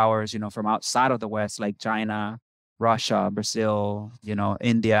emerging powers, from outside of the West, like China, Russia, Brazil,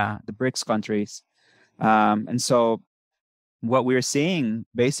 India, the BRICS countries. And so what we're seeing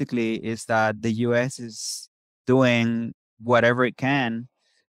basically is that the U.S. is doing whatever it can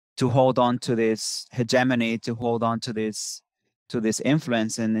to hold on to this hegemony, to hold on to this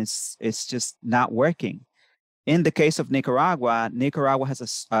influence, and it's just not working. In the case of Nicaragua, Nicaragua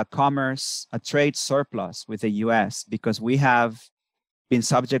has a trade surplus with the U.S. because we have been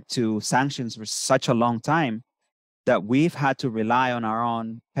subject to sanctions for such a long time that we've had to rely on our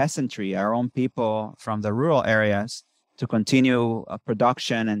own peasantry, our own people from the rural areas to continue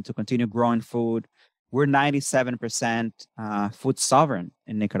production and to continue growing food. We're 97% food sovereign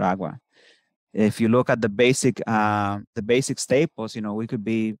in Nicaragua. If you look at the basic staples, we could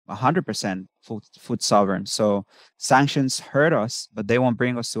be 100% food sovereign. So sanctions hurt us, but they won't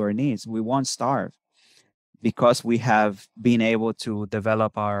bring us to our knees. We won't starve because we have been able to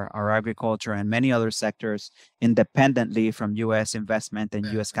develop our agriculture and many other sectors independently from U.S. investment and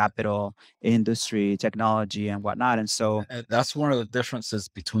U.S. capital, industry, technology, and whatnot. And so that's one of the differences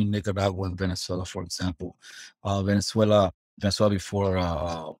between Nicaragua and Venezuela, for example. Venezuela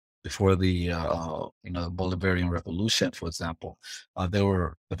before the Bolivarian Revolution, for example,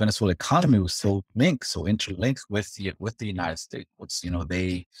 the Venezuelan economy was so interlinked with the United States.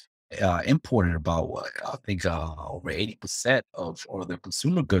 They imported about I think over 80% of all their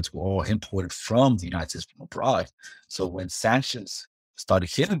consumer goods were all imported from the United States from abroad. So when sanctions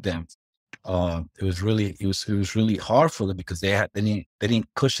started hitting them, it was really hard for them because they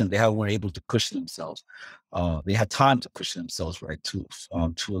weren't able to cushion themselves. They had time to cushion themselves, right, to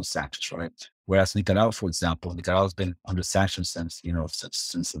the sanctions, right. Whereas Nicaragua, for example, Nicaragua's been under sanctions since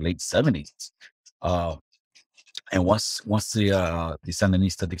the late 70s. And once the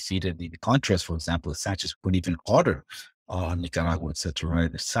Sandinista defeated the Contras, for example, the sanctions went even harder on Nicaragua, etc.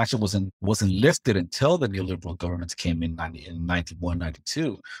 Right, the sanction wasn't lifted until the neoliberal governments came in 91,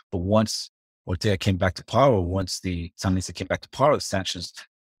 92. But once Ortega came back to power, once the Sandinista came back to power, the sanctions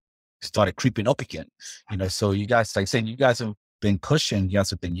started creeping up again. So you guys, like saying, you guys have been cushioned, you guys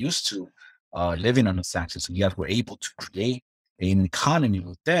have been used to living under sanctions, so you guys were able to create an economy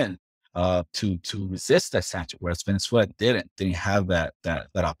within to resist that sanction, whereas Venezuela didn't have that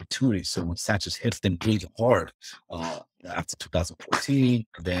opportunity. So when sanctions hit them really hard after 2014,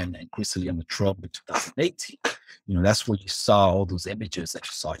 then increasingly under Trump in 2018, that's where you saw all those images that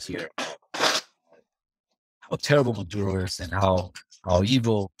you saw here. How terrible Maduro is and how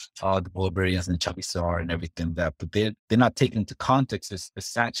evil the Bolivarians and Chavistas are and everything that, but they're not taken into context as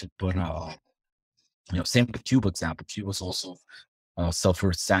sanction. But same with Cuba example. Cuba's also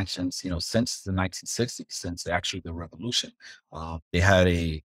suffered sanctions, since the 1960s, since actually the revolution. They had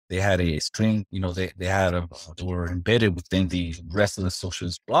a string, they were embedded within the rest of the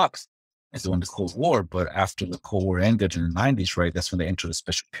socialist blocs as during the Cold War. But after the Cold War ended in the 90s, right, that's when they entered a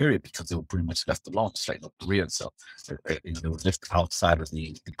special period because they were pretty much left alone, just like North Korea. So they were left outside of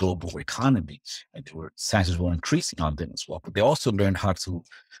the global economy, and sanctions were increasing on them as well. But they also learned how to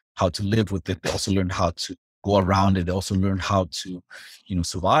live with it. They also learned how to go around it. They also learn how to,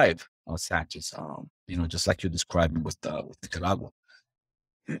 survive sanctions. Just like you're describing with Nicaragua.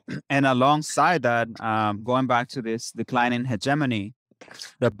 And alongside that, going back to this declining hegemony,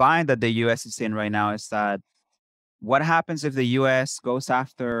 the bind that the U.S. is in right now is that what happens if the U.S. goes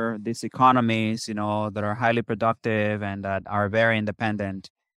after these economies, that are highly productive and that are very independent?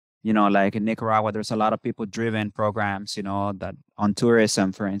 Like in Nicaragua, there's a lot of people-driven programs, that on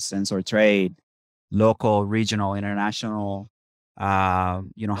tourism, for instance, or trade, local, regional, international,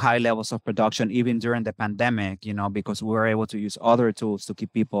 high levels of production, even during the pandemic, because we were able to use other tools to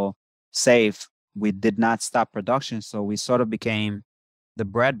keep people safe. We did not stop production. So we sort of became the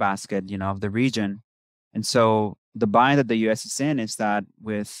breadbasket, of the region. And so the bind that the U.S. is in is that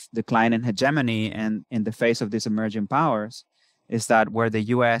with declining hegemony and in the face of these emerging powers, is that where the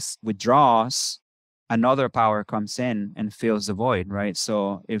U.S. withdraws, another power comes in and fills the void, right?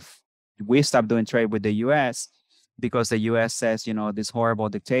 So if we stop doing trade with the U.S. because the U.S. says, this horrible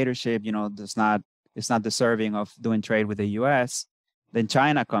dictatorship, it's not deserving of doing trade with the U.S., then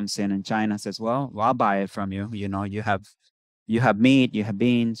China comes in and China says, well, I'll buy it from you. You have meat, you have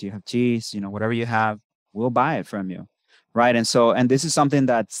beans, you have cheese, whatever you have, we'll buy it from you. right? And this is something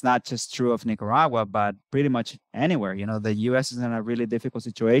that's not just true of Nicaragua, but pretty much anywhere. The U.S. is in a really difficult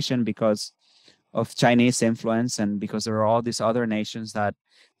situation because of Chinese influence, and because there are all these other nations that,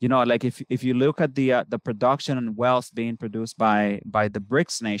 like if you look at the production and wealth being produced by the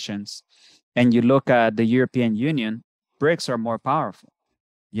BRICS nations, and you look at the European Union, BRICS are more powerful.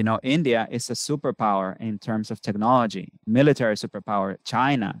 India is a superpower in terms of technology, military superpower.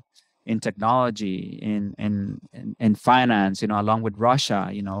 China in technology, in finance, along with Russia.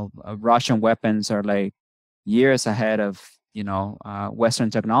 Russian weapons are like years ahead of Western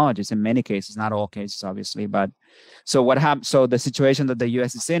technologies in many cases, not all cases, obviously. But so what happens? So the situation that the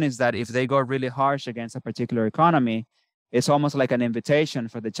U.S. is in is that if they go really harsh against a particular economy, it's almost like an invitation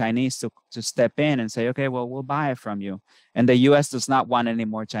for the Chinese to step in and say, okay, well, we'll buy it from you. And the U.S. does not want any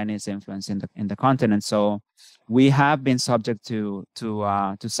more Chinese influence in the continent. So we have been subject to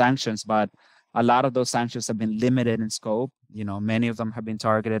sanctions, but a lot of those sanctions have been limited in scope. Many of them have been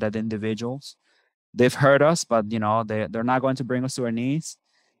targeted at individuals. They've hurt us, but they're not going to bring us to our knees.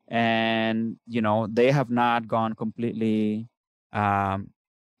 And they have not gone completely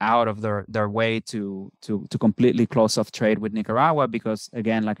out of their way to completely close off trade with Nicaragua, because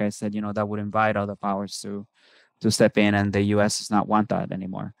again, like I said, that would invite other powers to step in, and the U.S. does not want that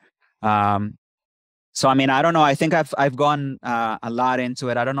anymore. So I mean, I don't know. I think I've gone a lot into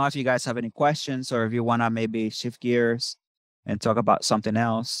it. I don't know if you guys have any questions, or if you want to maybe shift gears and talk about something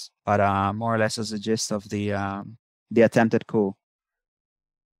else. But more or less as the gist of the attempted coup.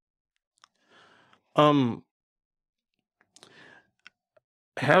 I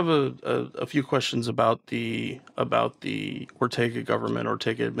have a few questions about the Ortega government,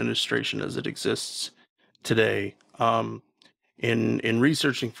 Ortega administration as it exists today. In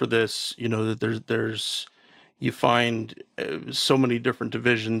researching for this, that there's you find so many different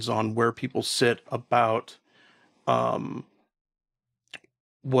divisions on where people sit about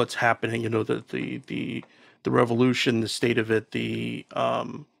what's happening. The revolution, the state of it,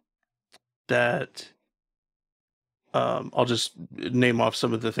 I'll just name off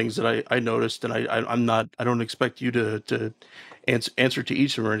some of the things that I noticed, and I don't expect you to answer to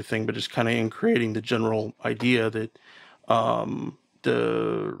each of them or anything, but just kind of in creating the general idea that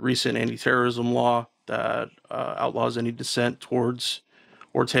the recent anti-terrorism law that outlaws any dissent towards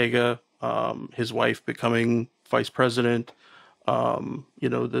Ortega, his wife becoming vice president,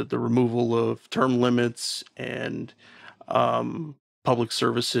 the removal of term limits, and public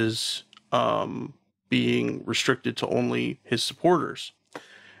services being restricted to only his supporters.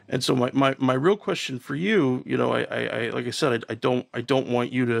 And so my real question for you, I like I said, I don't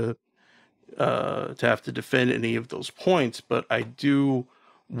want you to have to defend any of those points, but I do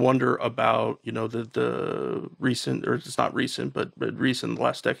wonder about the recent, or it's not recent, but recent, the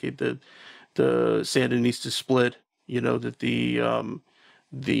last decade, the Sandinista split. That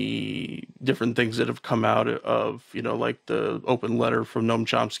the different things that have come out of like the open letter from Noam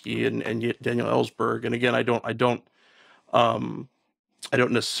Chomsky and Daniel Ellsberg. And again, I don't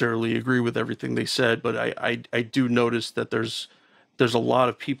necessarily agree with everything they said, but I do notice that there's a lot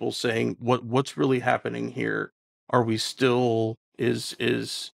of people saying what's really happening here. Are we still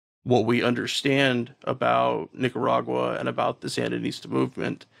is what we understand about Nicaragua and about the Sandinista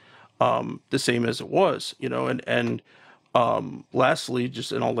movement the same as it was, and lastly,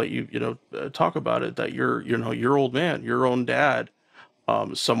 just, and I'll let you, talk about it, that your old man, your own dad,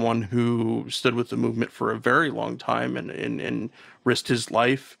 someone who stood with the movement for a very long time and risked his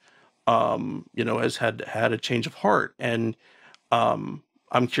life, has had a change of heart. And I'm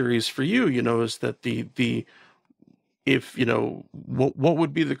curious for you, is that if, what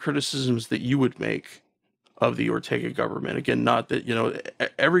would be the criticisms that you would make of the Ortega government? Again, not that,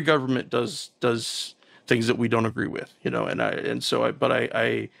 every government does things that we don't agree with, but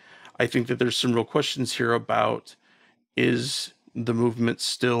I think that there's some real questions here about, is the movement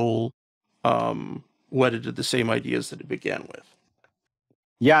still wedded to the same ideas that it began with?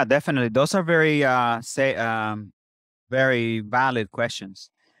 Yeah, definitely. Those are very valid questions.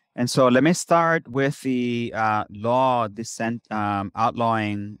 And so let me start with the law dissent,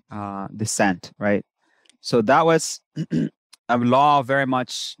 outlawing dissent, right? So that was a law very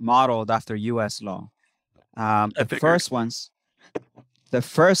much modeled after U.S. law. The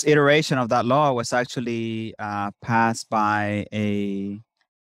first iteration of that law was actually passed by a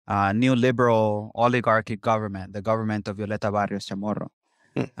neoliberal oligarchic government, the government of Violeta Barrios Chamorro.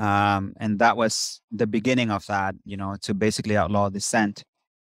 And that was the beginning of that, to basically outlaw dissent.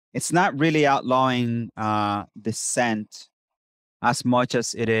 It's not really outlawing dissent as much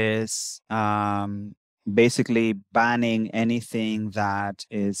as it is basically banning anything that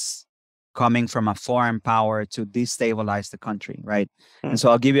is coming from a foreign power to destabilize the country, right? Hmm. And so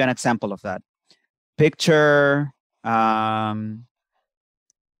I'll give you an example of that. Picture Ron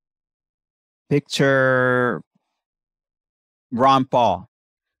Paul.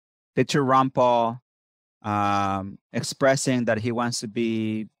 Picture Ron Paul expressing that he wants to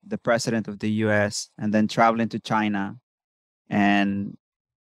be the president of the US and then traveling to China and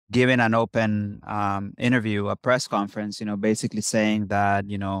giving an open interview, a press conference, basically saying that,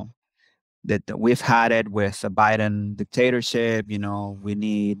 that we've had it with a Biden dictatorship, we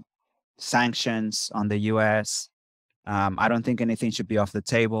need sanctions on the US. I don't think anything should be off the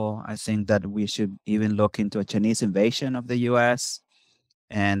table. I think that we should even look into a Chinese invasion of the US.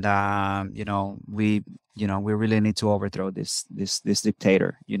 And we really need to overthrow this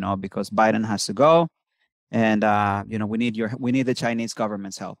dictator, because Biden has to go. And we need the Chinese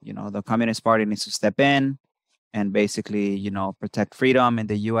government's help. The Communist Party needs to step in and basically, protect freedom in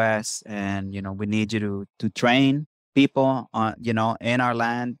the US. And we need you to train people on, in our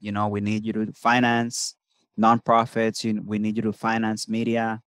land. We need you to finance nonprofits. We need you to finance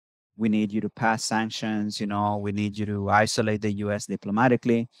media. We need you to pass sanctions. We need you to isolate the US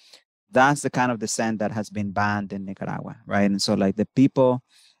diplomatically. That's the kind of dissent that has been banned in Nicaragua, right? And so, like, the people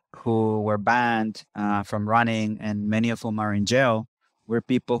who were banned from running, and many of whom are in jail, were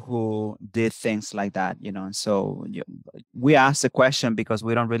people who did things like that, And so we asked the question because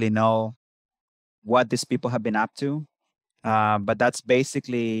we don't really know what these people have been up to, but that's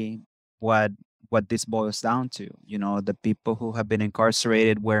basically what this boils down to. The people who have been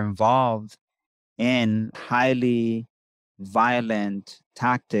incarcerated were involved in highly violent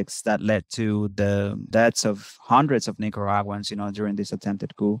tactics that led to the deaths of hundreds of Nicaraguans, during this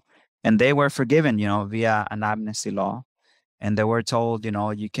attempted coup. And they were forgiven, via an amnesty law. And they were told,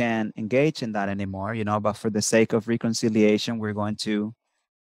 you can't engage in that anymore, but for the sake of reconciliation, we're going to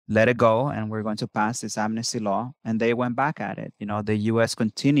let it go and we're going to pass this amnesty law. And they went back at it. The US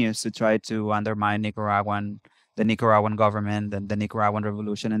continues to try to undermine the Nicaraguan government and the Nicaraguan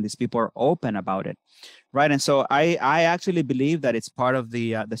revolution. And these people are open about it. Right. And so I actually believe that it's part of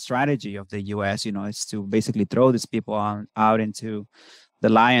the strategy of the US, is to basically throw these people out into the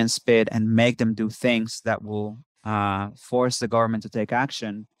lion's pit and make them do things that will force the government to take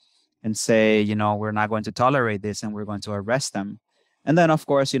action and say, we're not going to tolerate this and we're going to arrest them. And then, of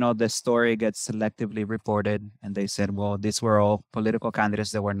course, the story gets selectively reported. And they said, well, these were all political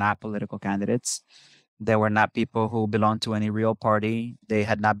candidates that were not political candidates. They were not people who belonged to any real party. They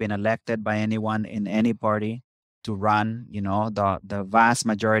had not been elected by anyone in any party to run. The vast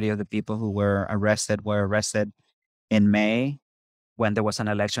majority of the people who were arrested in May, when there was an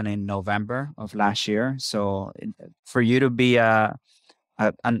election in November of last year. So for you to be a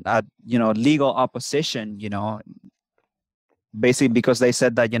legal opposition, basically because they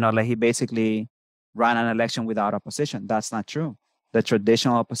said that, like he basically ran an election without opposition. That's not true. The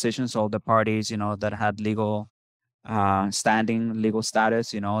traditional oppositions, all the parties, that had legal standing, legal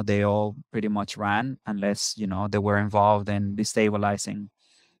status, they all pretty much ran unless, they were involved in destabilizing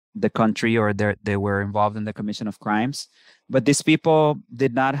the country or they were involved in the commission of crimes. But these people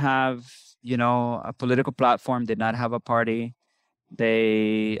did not have, a political platform, did not have a party.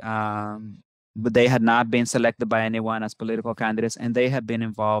 But they had not been selected by anyone as political candidates, and they had been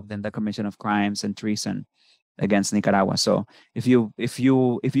involved in the commission of crimes and treason against Nicaragua. So if you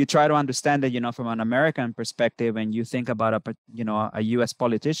try to understand it, from an American perspective, and you think about a U.S.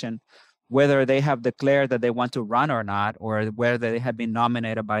 politician, whether they have declared that they want to run or not, or whether they have been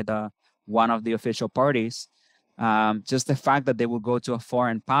nominated by one of the official parties, just the fact that they will go to a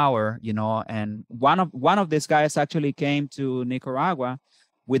foreign power, and one of these guys actually came to Nicaragua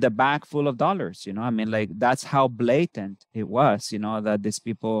with a bag full of dollars, that's how blatant it was, that these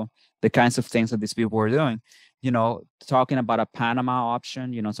people, the kinds of things that these people were doing, talking about a Panama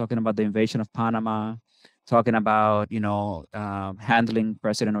option, talking about the invasion of Panama, talking about, handling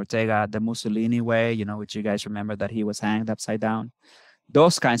President Ortega the Mussolini way, which you guys remember that he was hanged upside down,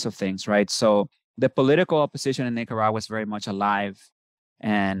 those kinds of things, right? So the political opposition in Nicaragua is very much alive.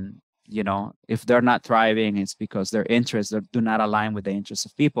 And if they're not thriving, it's because their interests do not align with the interests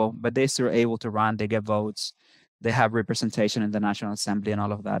of people, but they're still able to run, they get votes, they have representation in the National Assembly and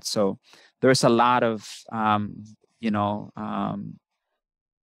all of that. So there's a lot of,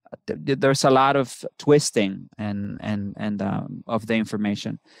 there's a lot of twisting and of the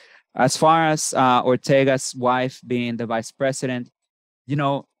information. As far as Ortega's wife being the vice president,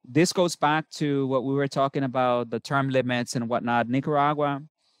 this goes back to what we were talking about, the term limits and whatnot. Nicaragua,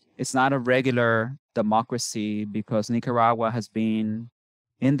 it's not a regular democracy because Nicaragua has been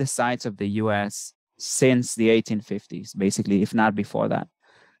in the sights of the US since the 1850s, basically, if not before that.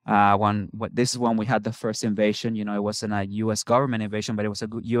 This is when we had the first invasion. You know, it wasn't a U.S. government invasion, but it was a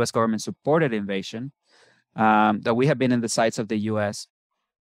U.S. government supported invasion. That we have been in the sights of the U.S.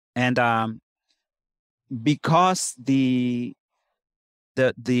 and because the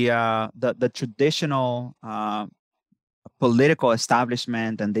traditional political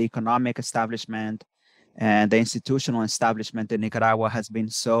establishment and the economic establishment and the institutional establishment in Nicaragua has been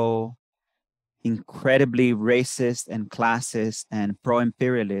so incredibly racist and classist and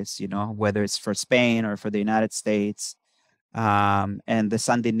pro-imperialist, you know, whether it's for Spain or for the United States. And the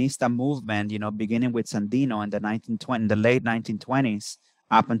Sandinista movement, you know, beginning with Sandino in the late 1920s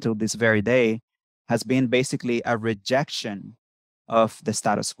up until this very day, has been basically a rejection of the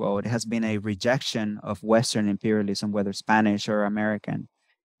status quo. It has been a rejection of Western imperialism, whether Spanish or American.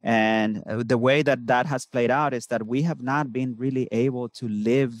 And the way that that has played out is that we have not been really able to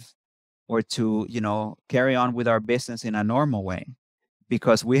live or to, you know, carry on with our business in a normal way,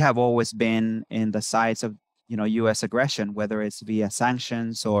 because we have always been in the sides of, you know, U.S. aggression, whether it's via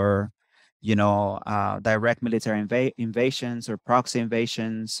sanctions or, you know, direct military invasions or proxy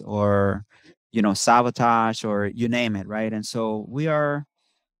invasions or, you know, sabotage or you name it, right? And so we are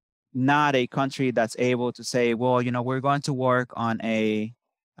not a country that's able to say, well, you know, we're going to work on a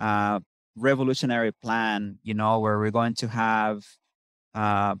revolutionary plan, you know, where we're going to have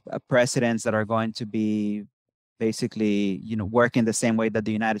presidents that are going to be basically, you know, working the same way that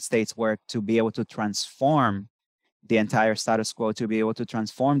the United States worked to be able to transform the entire status quo, to be able to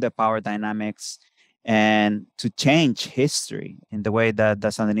transform the power dynamics and to change history in the way that the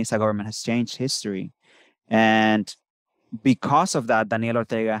Sandinista government has changed history. And because of that, Daniel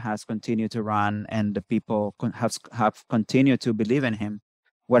Ortega has continued to run and the people have continued to believe in him.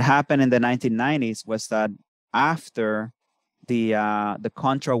 What happened in the 1990s was that after the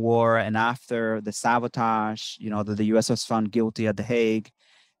Contra War and after the sabotage, you know, that the U.S. was found guilty at The Hague,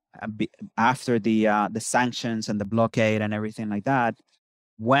 after the sanctions and the blockade and everything like that,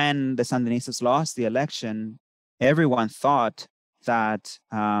 when the Sandinistas lost the election, everyone thought that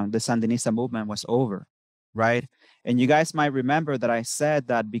the Sandinista movement was over, right? And you guys might remember that I said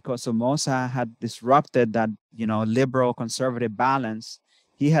that because Somoza had disrupted that, you know, liberal conservative balance,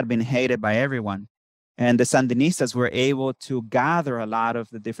 he had been hated by everyone. And the Sandinistas were able to gather a lot of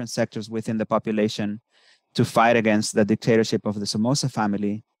the different sectors within the population to fight against the dictatorship of the Somoza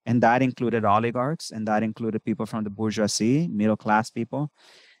family. And that included oligarchs, and that included people from the bourgeoisie, middle-class people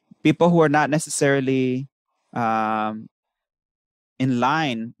who are not necessarily in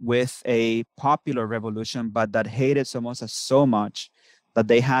line with a popular revolution, but that hated Somoza so much that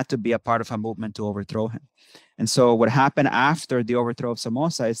they had to be a part of a movement to overthrow him. And so what happened after the overthrow of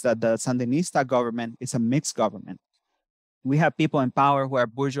Somoza is that the Sandinista government is a mixed government. We have people in power who are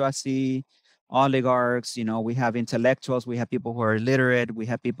bourgeoisie, oligarchs, you know, we have intellectuals, we have people who are literate, we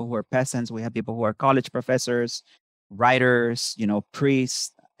have people who are peasants, we have people who are college professors, writers, you know,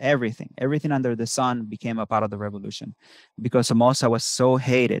 priests, everything under the sun became a part of the revolution because Somoza was so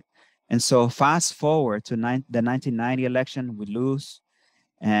hated. And so fast forward to the 1990 election, we lose.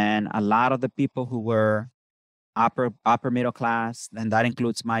 And a lot of the people who were upper middle class, and that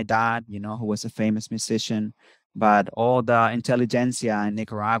includes my dad, you know, who was a famous musician, but all the intelligentsia in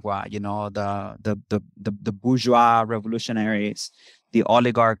Nicaragua, you know, the bourgeois revolutionaries, the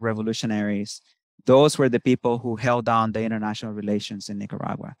oligarch revolutionaries, those were the people who held down the international relations in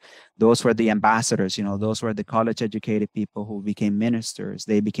Nicaragua. Those were the ambassadors, you know, those were the college educated people who became ministers,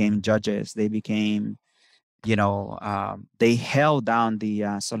 they became judges, they became, you know, they held down the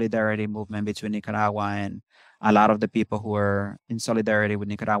solidarity movement between Nicaragua and a lot of the people who were in solidarity with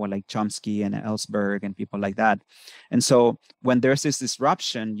Nicaragua, like Chomsky and Ellsberg and people like that. And so when there's this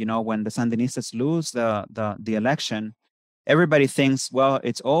disruption, you know, when the Sandinistas lose the election, everybody thinks, well,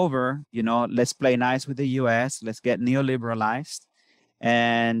 it's over, you know, let's play nice with the US, let's get neoliberalized.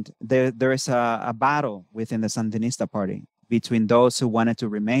 And there is a battle within the Sandinista party between those who wanted to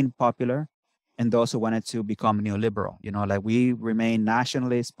remain popular and those who wanted to become neoliberal. You know, like we remain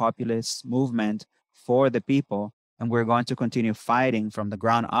nationalist, populist movement for the people, and we're going to continue fighting from the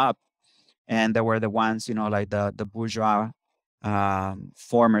ground up. And there were the ones, you know, like the bourgeois,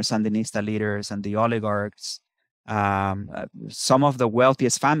 former Sandinista leaders and the oligarchs. Some of the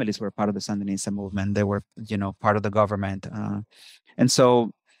wealthiest families were part of the Sandinista movement. They were, you know, part of the government. And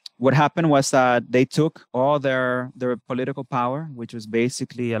so what happened was that they took all their political power, which was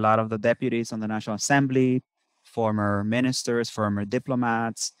basically a lot of the deputies on the National Assembly, former ministers, former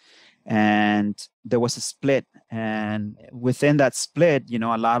diplomats, and there was a split. And within that split, you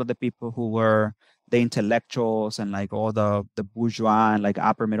know, a lot of the people who were the intellectuals and like all the bourgeois and like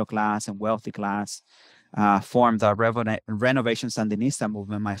upper middle class and wealthy class, formed the Renovation Sandinista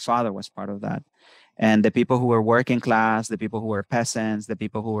movement. My father was part of that. And the people who were working class, the people who were peasants, the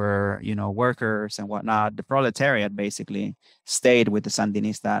people who were, workers and whatnot, the proletariat basically stayed with the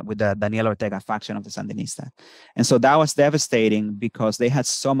Sandinista, with the Daniel Ortega faction of the Sandinista. And so that was devastating because they had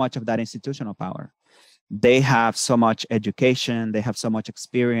so much of that institutional power. They have so much education, they have so much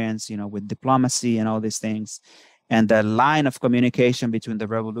experience, with diplomacy and all these things. And the line of communication between the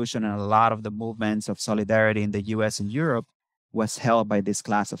revolution and a lot of the movements of solidarity in the US and Europe was held by this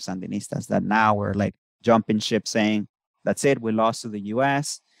class of Sandinistas that now were like jumping ship saying, that's it, we lost to the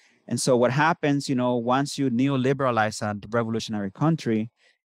US. And so what happens, once you neoliberalize a revolutionary country,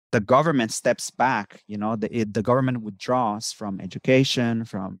 the government steps back, the government withdraws from education,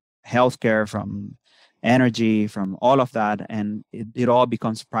 from healthcare, from energy, from all of that, and it all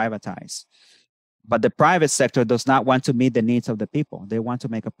becomes privatized. But the private sector does not want to meet the needs of the people. They want to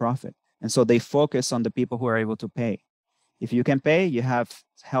make a profit. And so they focus on the people who are able to pay. If you can pay, you have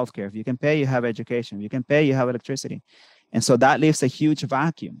healthcare. If you can pay, you have education. If you can pay, you have electricity. And so that leaves a huge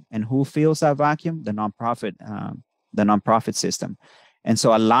vacuum. And who fills that vacuum? The nonprofit system. And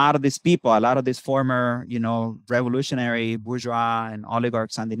so a lot of these people, a lot of these former, revolutionary bourgeois and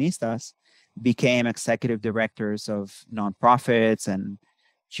oligarch Sandinistas became executive directors of nonprofits and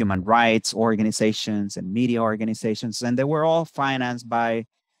human rights organizations and media organizations. And they were all financed by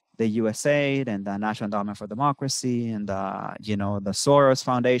the USAID and the National Endowment for Democracy and the Soros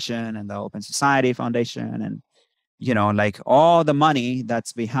Foundation and the Open Society Foundation and, like all the money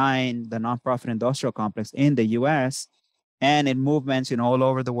that's behind the nonprofit industrial complex in the US and in movements, all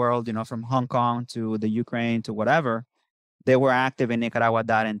over the world, from Hong Kong to the Ukraine to whatever, they were active in Nicaragua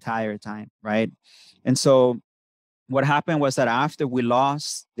that entire time, right? And so what happened was that after we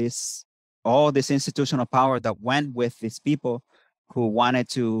lost all this institutional power that went with these people who wanted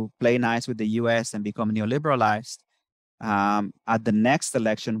to play nice with the US and become neoliberalized, at the next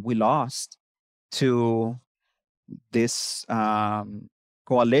election, we lost to this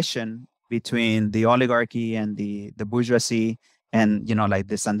coalition between the oligarchy and the bourgeoisie and, like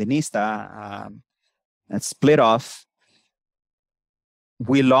the Sandinista that split off.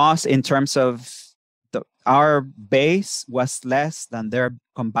 We lost in terms of our base was less than their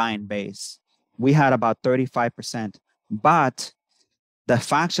combined base. We had about 35%, but the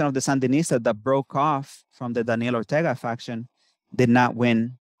faction of the Sandinista that broke off from the Daniel Ortega faction did not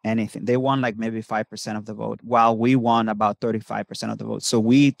win anything. They won like maybe 5% of the vote, while we won about 35% of the vote. So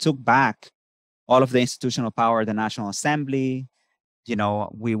we took back all of the institutional power, the National Assembly.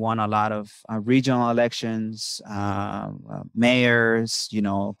 We won a lot of regional elections, mayors,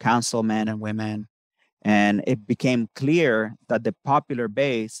 councilmen and women. And it became clear that the popular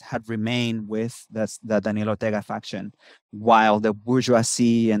base had remained with the Daniel Ortega faction, while the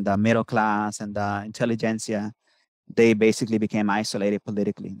bourgeoisie and the middle class and the intelligentsia, they basically became isolated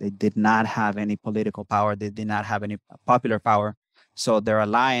politically. They did not have any political power. They did not have any popular power. So their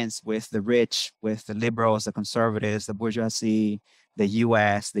alliance with the rich, with the liberals, the conservatives, the bourgeoisie, the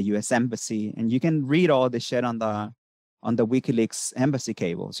US embassy, and you can read all this shit on the WikiLeaks embassy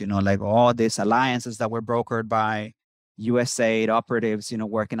cables, like all these alliances that were brokered by USAID operatives,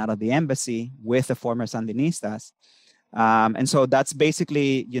 working out of the embassy with the former Sandinistas. And so that's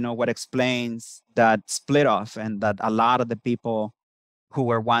basically, what explains that split off, and that a lot of the people who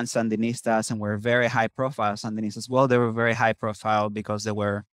were once Sandinistas and were very high profile Sandinistas, well, they were very high profile because they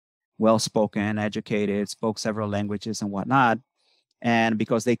were well-spoken, educated, spoke several languages and whatnot. And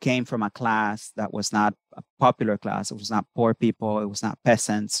because they came from a class that was not a popular class, it was not poor people, it was not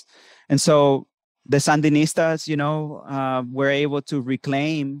peasants. And so the Sandinistas, were able to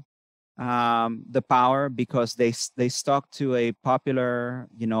reclaim the power because they stuck to a popular,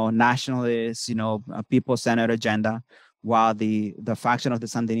 nationalist, people-centered agenda, while the faction of the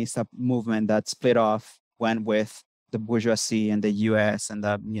Sandinista movement that split off went with the bourgeoisie and the US and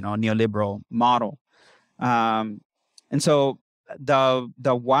the, neoliberal model. And so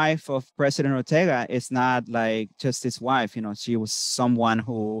the wife of President Ortega is not like just his wife. She was someone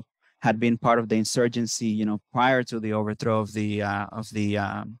who had been part of the insurgency, prior to the overthrow of the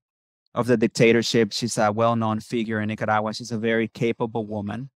dictatorship. She's a well-known figure in Nicaragua. She's a very capable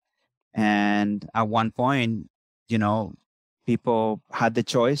woman, and at one point, people had the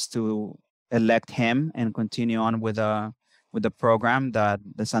choice to elect him and continue on with the program that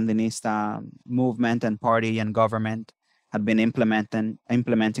the Sandinista movement and party and government had been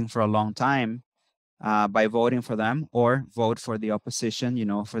implementing for a long time, by voting for them, or vote for the opposition,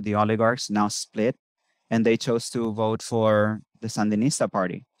 for the oligarchs, now split. And they chose to vote for the Sandinista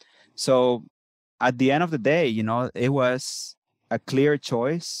party. So at the end of the day, it was a clear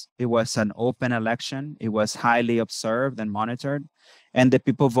choice. It was an open election. It was highly observed and monitored. And the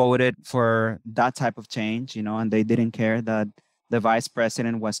people voted for that type of change, and they didn't care that the vice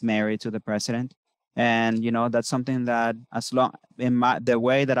president was married to the president. And, that's something that the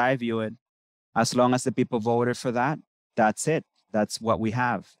way that I view it, as long as the people voted for that, that's it. That's what we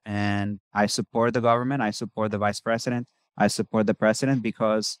have. And I support the government. I support the vice president. I support the president,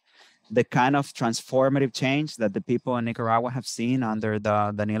 because the kind of transformative change that the people in Nicaragua have seen under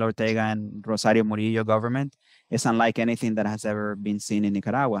the Daniel Ortega and Rosario Murillo government is unlike anything that has ever been seen in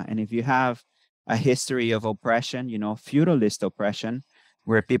Nicaragua. And if you have a history of oppression, feudalist oppression,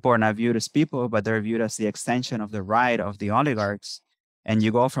 where people are not viewed as people, but they're viewed as the extension of the right of the oligarchs, and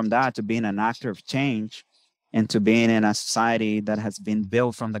you go from that to being an actor of change and to being in a society that has been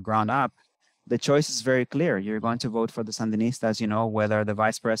built from the ground up, the choice is very clear. You're going to vote for the Sandinistas, whether the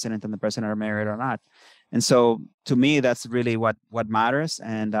vice president and the president are married or not. And so to me, that's really what matters.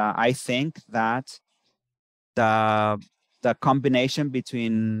 And I think that the combination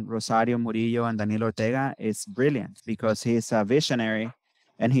between Rosario Murillo and Daniel Ortega is brilliant, because he's a visionary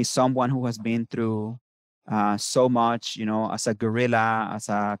and he's someone who has been through so much, as a guerrilla, as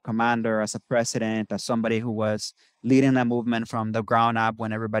a commander, as a president, as somebody who was leading a movement from the ground up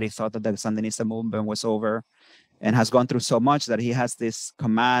when everybody thought that the Sandinista movement was over, and has gone through so much that he has this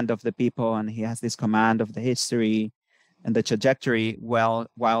command of the people and he has this command of the history and the trajectory,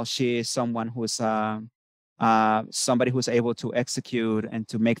 while she is someone who's somebody who's able to execute and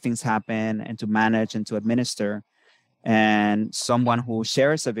to make things happen and to manage and to administer, and someone who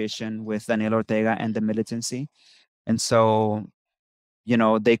shares a vision with Daniel Ortega and the militancy. And so,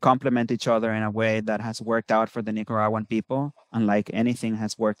 they complement each other in a way that has worked out for the Nicaraguan people, unlike anything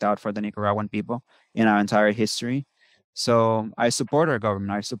has worked out for the Nicaraguan people in our entire history. So I support our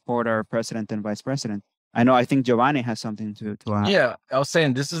government. I support our president and vice president. I think Giovanni has something to add. Yeah, I was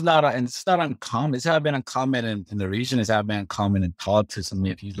saying it's not uncommon. It's not been uncommon in the region. It's not been uncommon in politics. I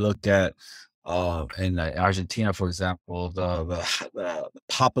mean, if you look at in Argentina, for example, the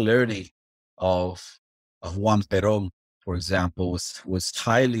popularity of Juan Perón, for example, was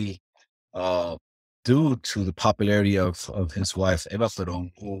highly due to the popularity of his wife Eva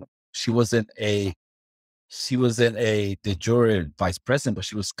Perón, who she wasn't a de jure vice president, but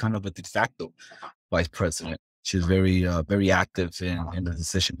she was kind of a de facto vice president. She was very very active in the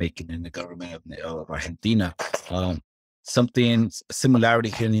decision making in the government of Argentina. Similarity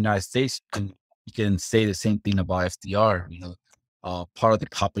here in the United States, you can say the same thing about FDR. Part of the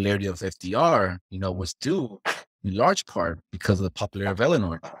popularity of FDR, was due in large part because of the popularity of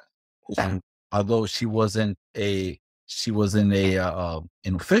Eleanor. And although she wasn't an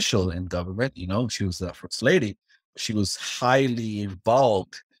official in government, she was the first lady. She was highly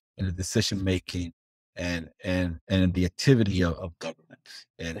involved in the decision making and the activity of government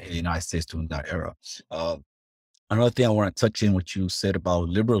in the United States during that era. Another thing I want to touch in what you said about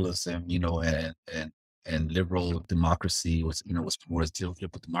liberalism, and liberal democracy was more as deal with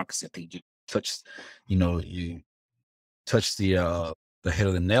liberal democracy. I think you touched the head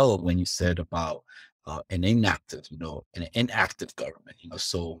of the nail when you said about an inactive government.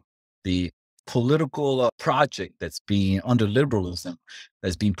 So the political project that's being under liberalism,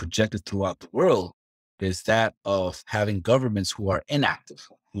 that's being projected throughout the world, is that of having governments who are inactive,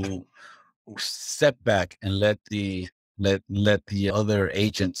 who step back and let the other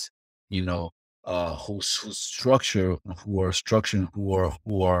agents, who are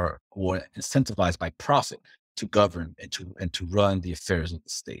incentivized by profit to govern and to run the affairs of the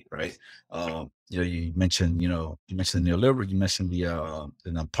state, right? You mentioned the neoliberal, you mentioned the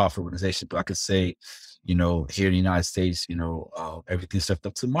nonprofit organization, but I could say, here in the United States, everything's left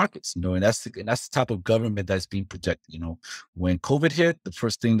up to the markets, and that's the type of government that's being projected. When COVID hit, the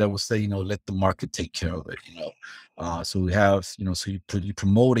first thing that was say, let the market take care of it. So we have, so you're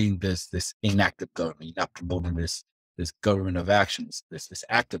promoting this inactive government. You're not promoting this government of actions, this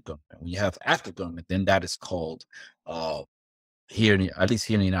active government. When you have active government, then that is called at least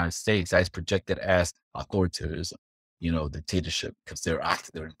here in the United States, that is projected as authoritarianism, dictatorship, because they're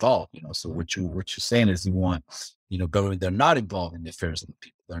active, they're involved. So what you're saying is you want, government, they're not involved in the affairs of the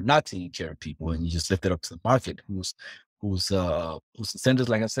people, they're not taking care of people, and you just lift it up to the market, whose incentives,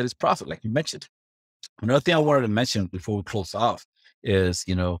 like I said, is profit, like you mentioned. Another thing I wanted to mention before we close off is,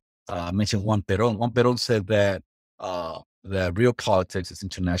 I mentioned Juan Perón. Juan Perón said that real politics is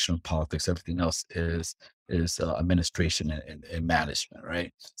international politics. Everything else is administration and management,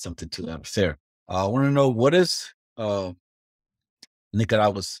 right? Something to that affair. I want to know, what is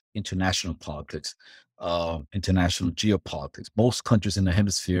Nicaragua's international politics, international geopolitics? Most countries in the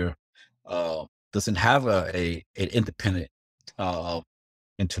hemisphere doesn't have an independent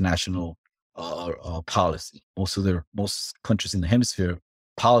international policy. Most countries in the hemisphere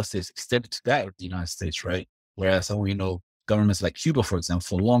policy is extended to that of the United States, right? Whereas governments like Cuba, for example,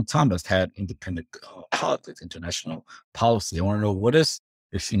 for a long time has had independent politics, international policy. I want to know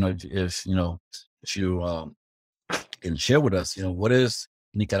if you can share with us, what is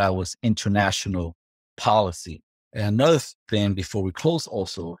Nicaragua's international policy? And another thing before we close,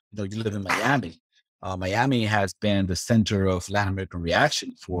 also, you live in Miami. Miami has been the center of Latin American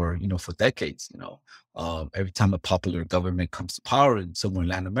reaction for decades. Every time a popular government comes to power in somewhere in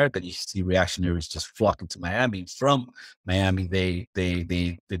Latin America, you see reactionaries just flocking to Miami. From Miami, they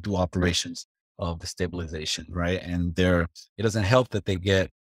do operations of destabilization, right? And it doesn't help that they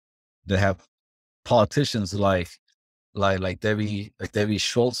have politicians like Debbie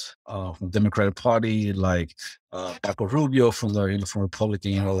Schultz from the Democratic Party, like Marco Rubio from from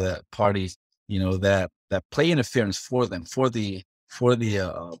Republican, that party, that play interference for them, for the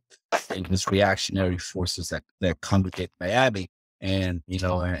this reactionary forces that congregate Miami, and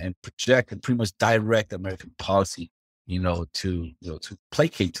and project and pretty much direct American policy, to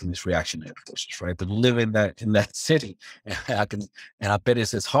placate to these reactionary forces, right? But live in that city, and I bet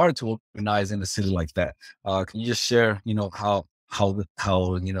it's hard to organize in a city like that. Can you just share, how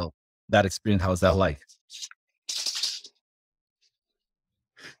that experience? How is that like?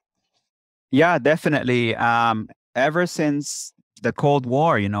 Yeah, definitely. Ever since the Cold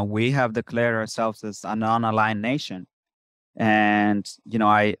War, we have declared ourselves as a non-aligned nation. And,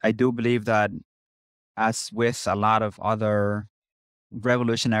 I do believe that, as with a lot of other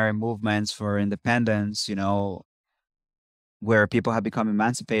revolutionary movements for independence, where people have become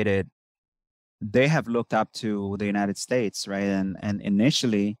emancipated, they have looked up to the United States, right? And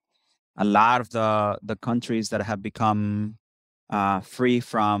initially, a lot of the countries that have become free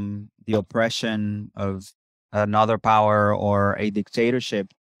from the oppression of another power or a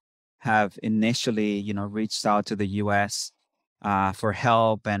dictatorship have initially, reached out to the U.S. For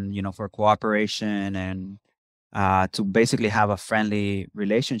help and, for cooperation and to basically have a friendly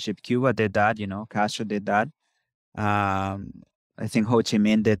relationship. Cuba did that, Castro did that. I think Ho Chi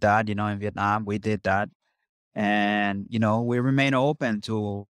Minh did that, in Vietnam, we did that. And, we remain open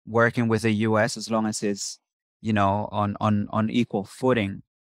to working with the U.S. as long as it's, on equal footing.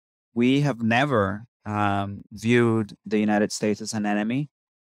 We have never viewed the United States as an enemy.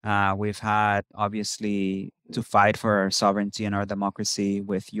 We've had, obviously, to fight for our sovereignty and our democracy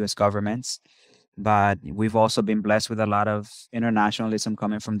with U.S. governments. But we've also been blessed with a lot of internationalism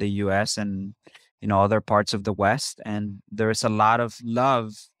coming from the U.S. and, other parts of the West. And there's a lot of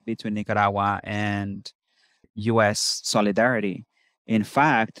love between Nicaragua and U.S. solidarity. In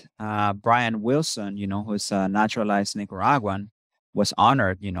fact, Brian Wilson, who's a naturalized Nicaraguan, was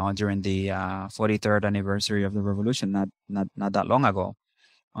honored, during the 43rd anniversary of the revolution, not that long ago,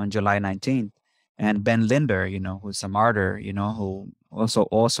 on July 19th. And Ben Linder, who's a martyr, who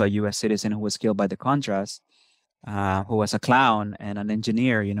also a U.S. citizen who was killed by the Contras, who was a clown and an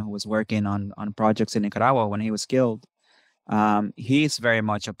engineer, who was working on projects in Nicaragua when he was killed. He's very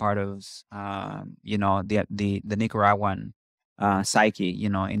much a part of, the Nicaraguan psyche,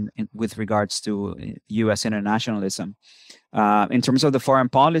 with regards to U.S. internationalism. In terms of the foreign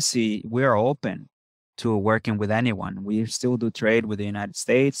policy, we're open to working with anyone. We still do trade with the United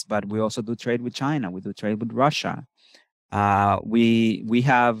States, but we also do trade with China. We do trade with Russia. We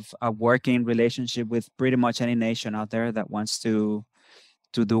have a working relationship with pretty much any nation out there that wants to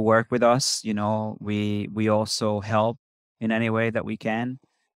do work with us. We also help in any way that we can.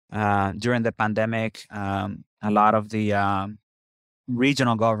 During the pandemic, a lot of the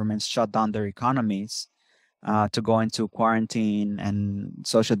regional governments shut down their economies to go into quarantine and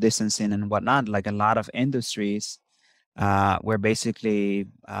social distancing and whatnot. Like, a lot of industries were basically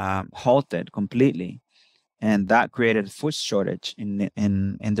halted completely. And that created a food shortage in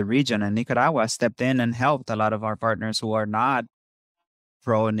the region. And Nicaragua stepped in and helped a lot of our partners who are not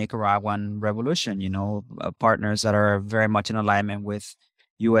pro-Nicaraguan revolution, partners that are very much in alignment with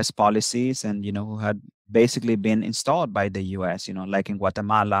U.S. policies and, who had basically been installed by the U.S., like in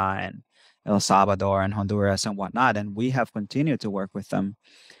Guatemala and El Salvador and Honduras and whatnot. And we have continued to work with them.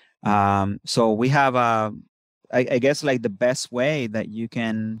 So we have, I guess, like, the best way that you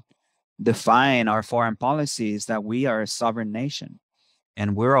can define our foreign policy is that we are a sovereign nation.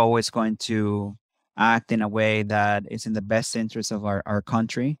 And we're always going to act in a way that is in the best interest of our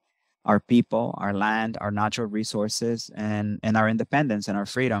country, our people, our land, our natural resources, and our independence and our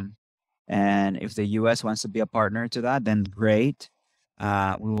freedom. And if the U.S. wants to be a partner to that, then great.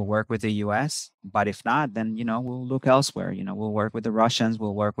 We will work with the U.S. But if not, then, we'll look elsewhere. We'll work with the Russians,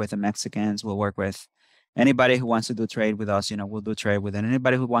 we'll work with the Mexicans, we'll work with, anybody who wants to do trade with us, we'll do trade with it.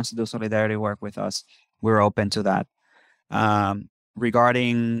 Anybody who wants to do solidarity work with us, we're open to that.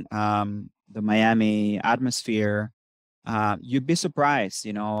 Regarding the Miami atmosphere, you'd be surprised,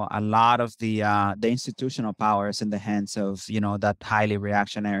 a lot of the institutional power is in the hands of, that highly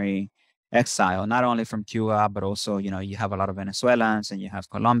reactionary exile, not only from Cuba, but also, you have a lot of Venezuelans and you have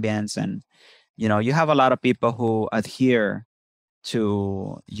Colombians and, you have a lot of people who adhere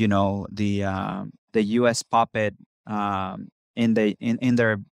to, the U.S. puppet in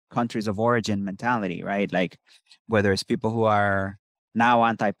their countries of origin mentality, right? Like whether it's people who are now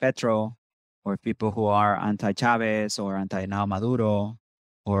anti-Petro or people who are anti-Chavez or anti-now Maduro,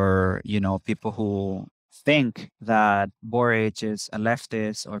 or, people who think that Boric is a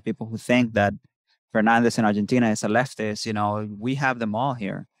leftist, or people who think that Fernandez in Argentina is a leftist, we have them all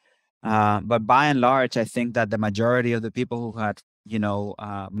here. But by and large, I think that the majority of the people who had,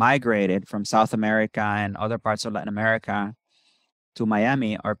 migrated from South America and other parts of Latin America to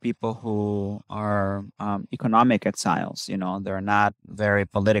Miami are people who are economic exiles. They're not very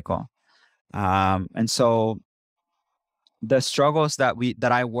political. And so the struggles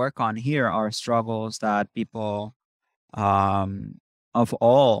that I work on here are struggles that people of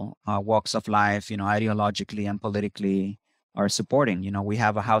all walks of life, ideologically and politically are supporting. We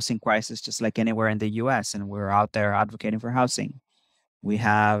have a housing crisis just like anywhere in the US, and we're out there advocating for housing. We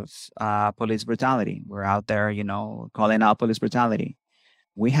have police brutality. We're out there, calling out police brutality.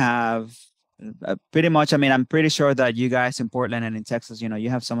 We have pretty much, I'm pretty sure that you guys in Portland and in Texas, you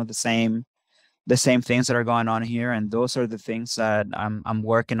have some of the same things that are going on here. And those are the things that I'm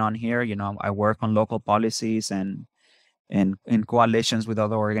working on here. I work on local policies and in coalitions with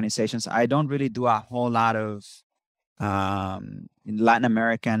other organizations. I don't really do a whole lot of Latin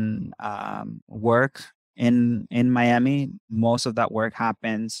American work in Miami. Most of that work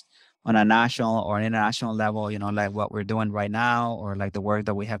happens on a national or international level, like what we're doing right now, or like the work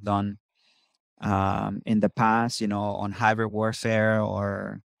that we have done in the past, on hybrid warfare,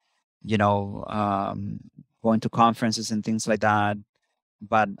 or, going to conferences and things like that.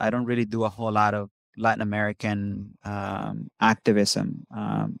 But I don't really do a whole lot of Latin American activism.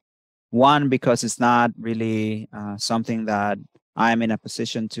 One, because it's not really something that I'm in a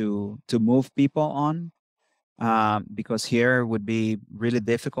position to move people on, because here would be really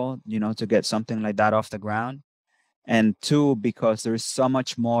difficult, to get something like that off the ground. And two, because there's so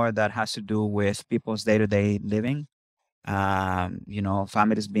much more that has to do with people's day-to-day living.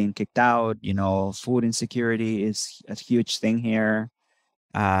 Families being kicked out, food insecurity is a huge thing here.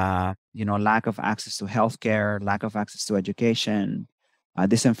 Lack of access to healthcare, lack of access to education,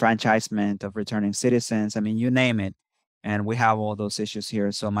 disenfranchisement of returning citizens. You name it. And we have all those issues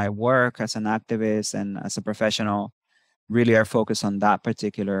here. So my work as an activist and as a professional really are focused on that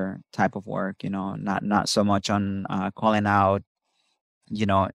particular type of work, not so much on calling out,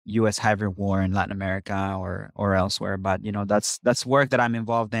 U.S. hybrid war in Latin America or elsewhere. But, that's work that I'm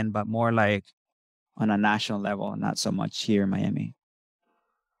involved in, but more like on a national level, not so much here in Miami.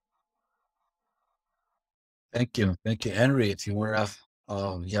 Thank you, Henry. If you were,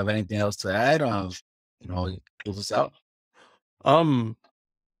 you have anything else to add? Close us out.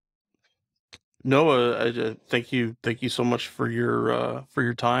 No, thank you so much for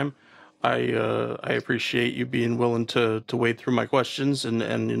your time. I appreciate you being willing to wade through my questions, and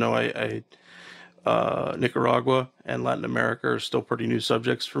Nicaragua and Latin America are still pretty new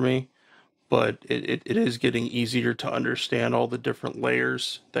subjects for me, but it is getting easier to understand all the different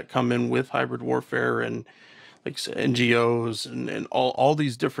layers that come in with hybrid warfare and like NGOs and all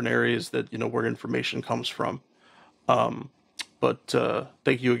these different areas that where information comes from. But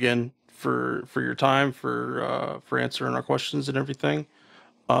thank you again for your time, for answering our questions and everything.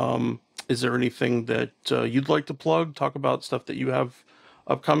 Is there anything that you'd like to plug? Talk about stuff that you have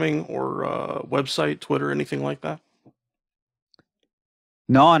upcoming, or website, Twitter, anything like that?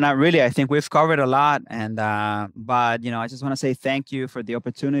 No, not really. I think we've covered a lot, and but I just want to say thank you for the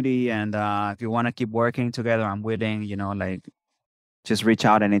opportunity. And if you want to keep working together, I'm willing. Like just reach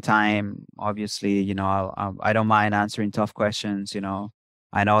out anytime. Obviously, I don't mind answering tough questions.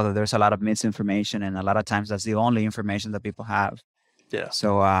 I know that there's a lot of misinformation, and a lot of times that's the only information that people have. Yeah.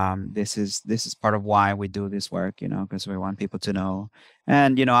 So this is part of why we do this work, because we want people to know.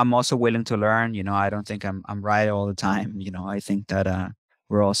 And I'm also willing to learn. I don't think I'm right all the time. I think that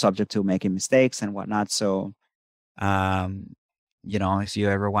we're all subject to making mistakes and whatnot. So if you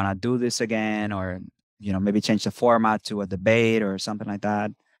ever want to do this again, or maybe change the format to a debate or something like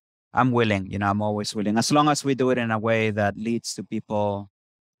that, I'm willing. I'm always willing, as long as we do it in a way that leads to people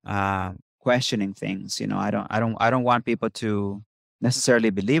questioning things. I don't want people to necessarily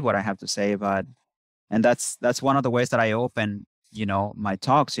believe what I have to say, but And that's one of the ways that I open, my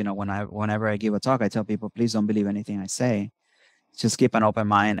talks. Whenever I give a talk, I tell people, please don't believe anything I say. Just keep an open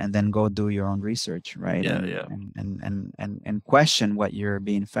mind and then go do your own research, right? And question what you're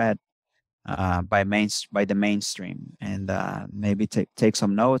being fed by the mainstream, and maybe take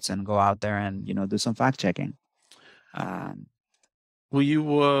some notes and go out there and do some fact checking. Will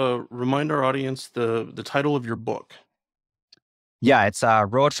you remind our audience the title of your book? Yeah, it's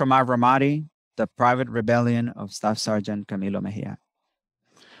Road from Ramadi, The Private Rebellion of Staff Sergeant Camilo Mejia.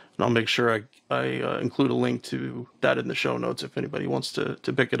 And I'll make sure I include a link to that in the show notes if anybody wants to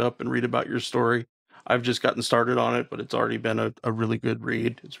pick it up and read about your story. I've just gotten started on it, but it's already been a really good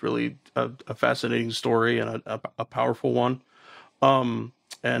read. It's really a fascinating story and a powerful one.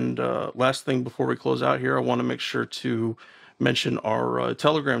 And last thing before we close out here, I want to make sure to mention our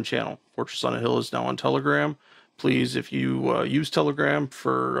Telegram channel. Fortress on a Hill is now on Telegram. Please, if you use Telegram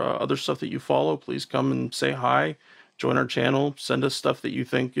for other stuff that you follow, please come and say hi, join our channel, send us stuff that you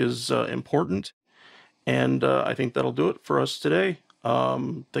think is important. And I think that'll do it for us today.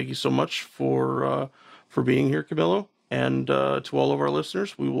 Thank you so much for being here, Camilo. And to all of our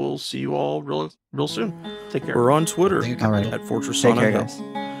listeners, we will see you all real soon. Take care. We're on Twitter at Fortress on a Hill.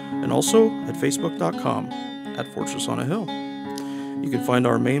 And also at Facebook.com at Fortress on a Hill. You can find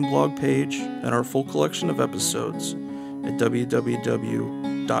our main blog page and our full collection of episodes at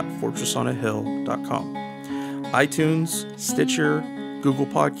www.fortressonahill.com. iTunes, Stitcher, Google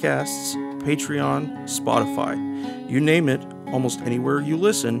Podcasts, Patreon, Spotify. You name it, almost anywhere you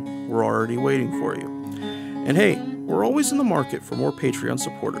listen, we're already waiting for you. And hey, we're always in the market for more Patreon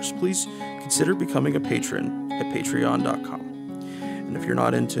supporters. Please consider becoming a patron at patreon.com. And if you're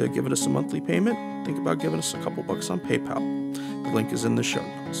not into giving us a monthly payment, think about giving us a couple bucks on PayPal. The link is in the show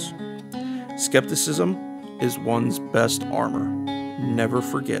notes. Skepticism is one's best armor. Never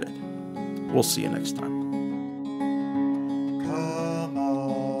forget it. We'll see you next time. Come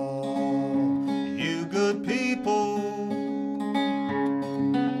on, you good people,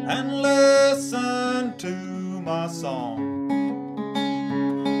 and listen to my song.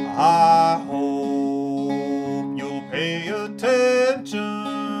 I hope you'll pay attention.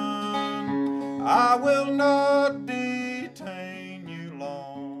 I will not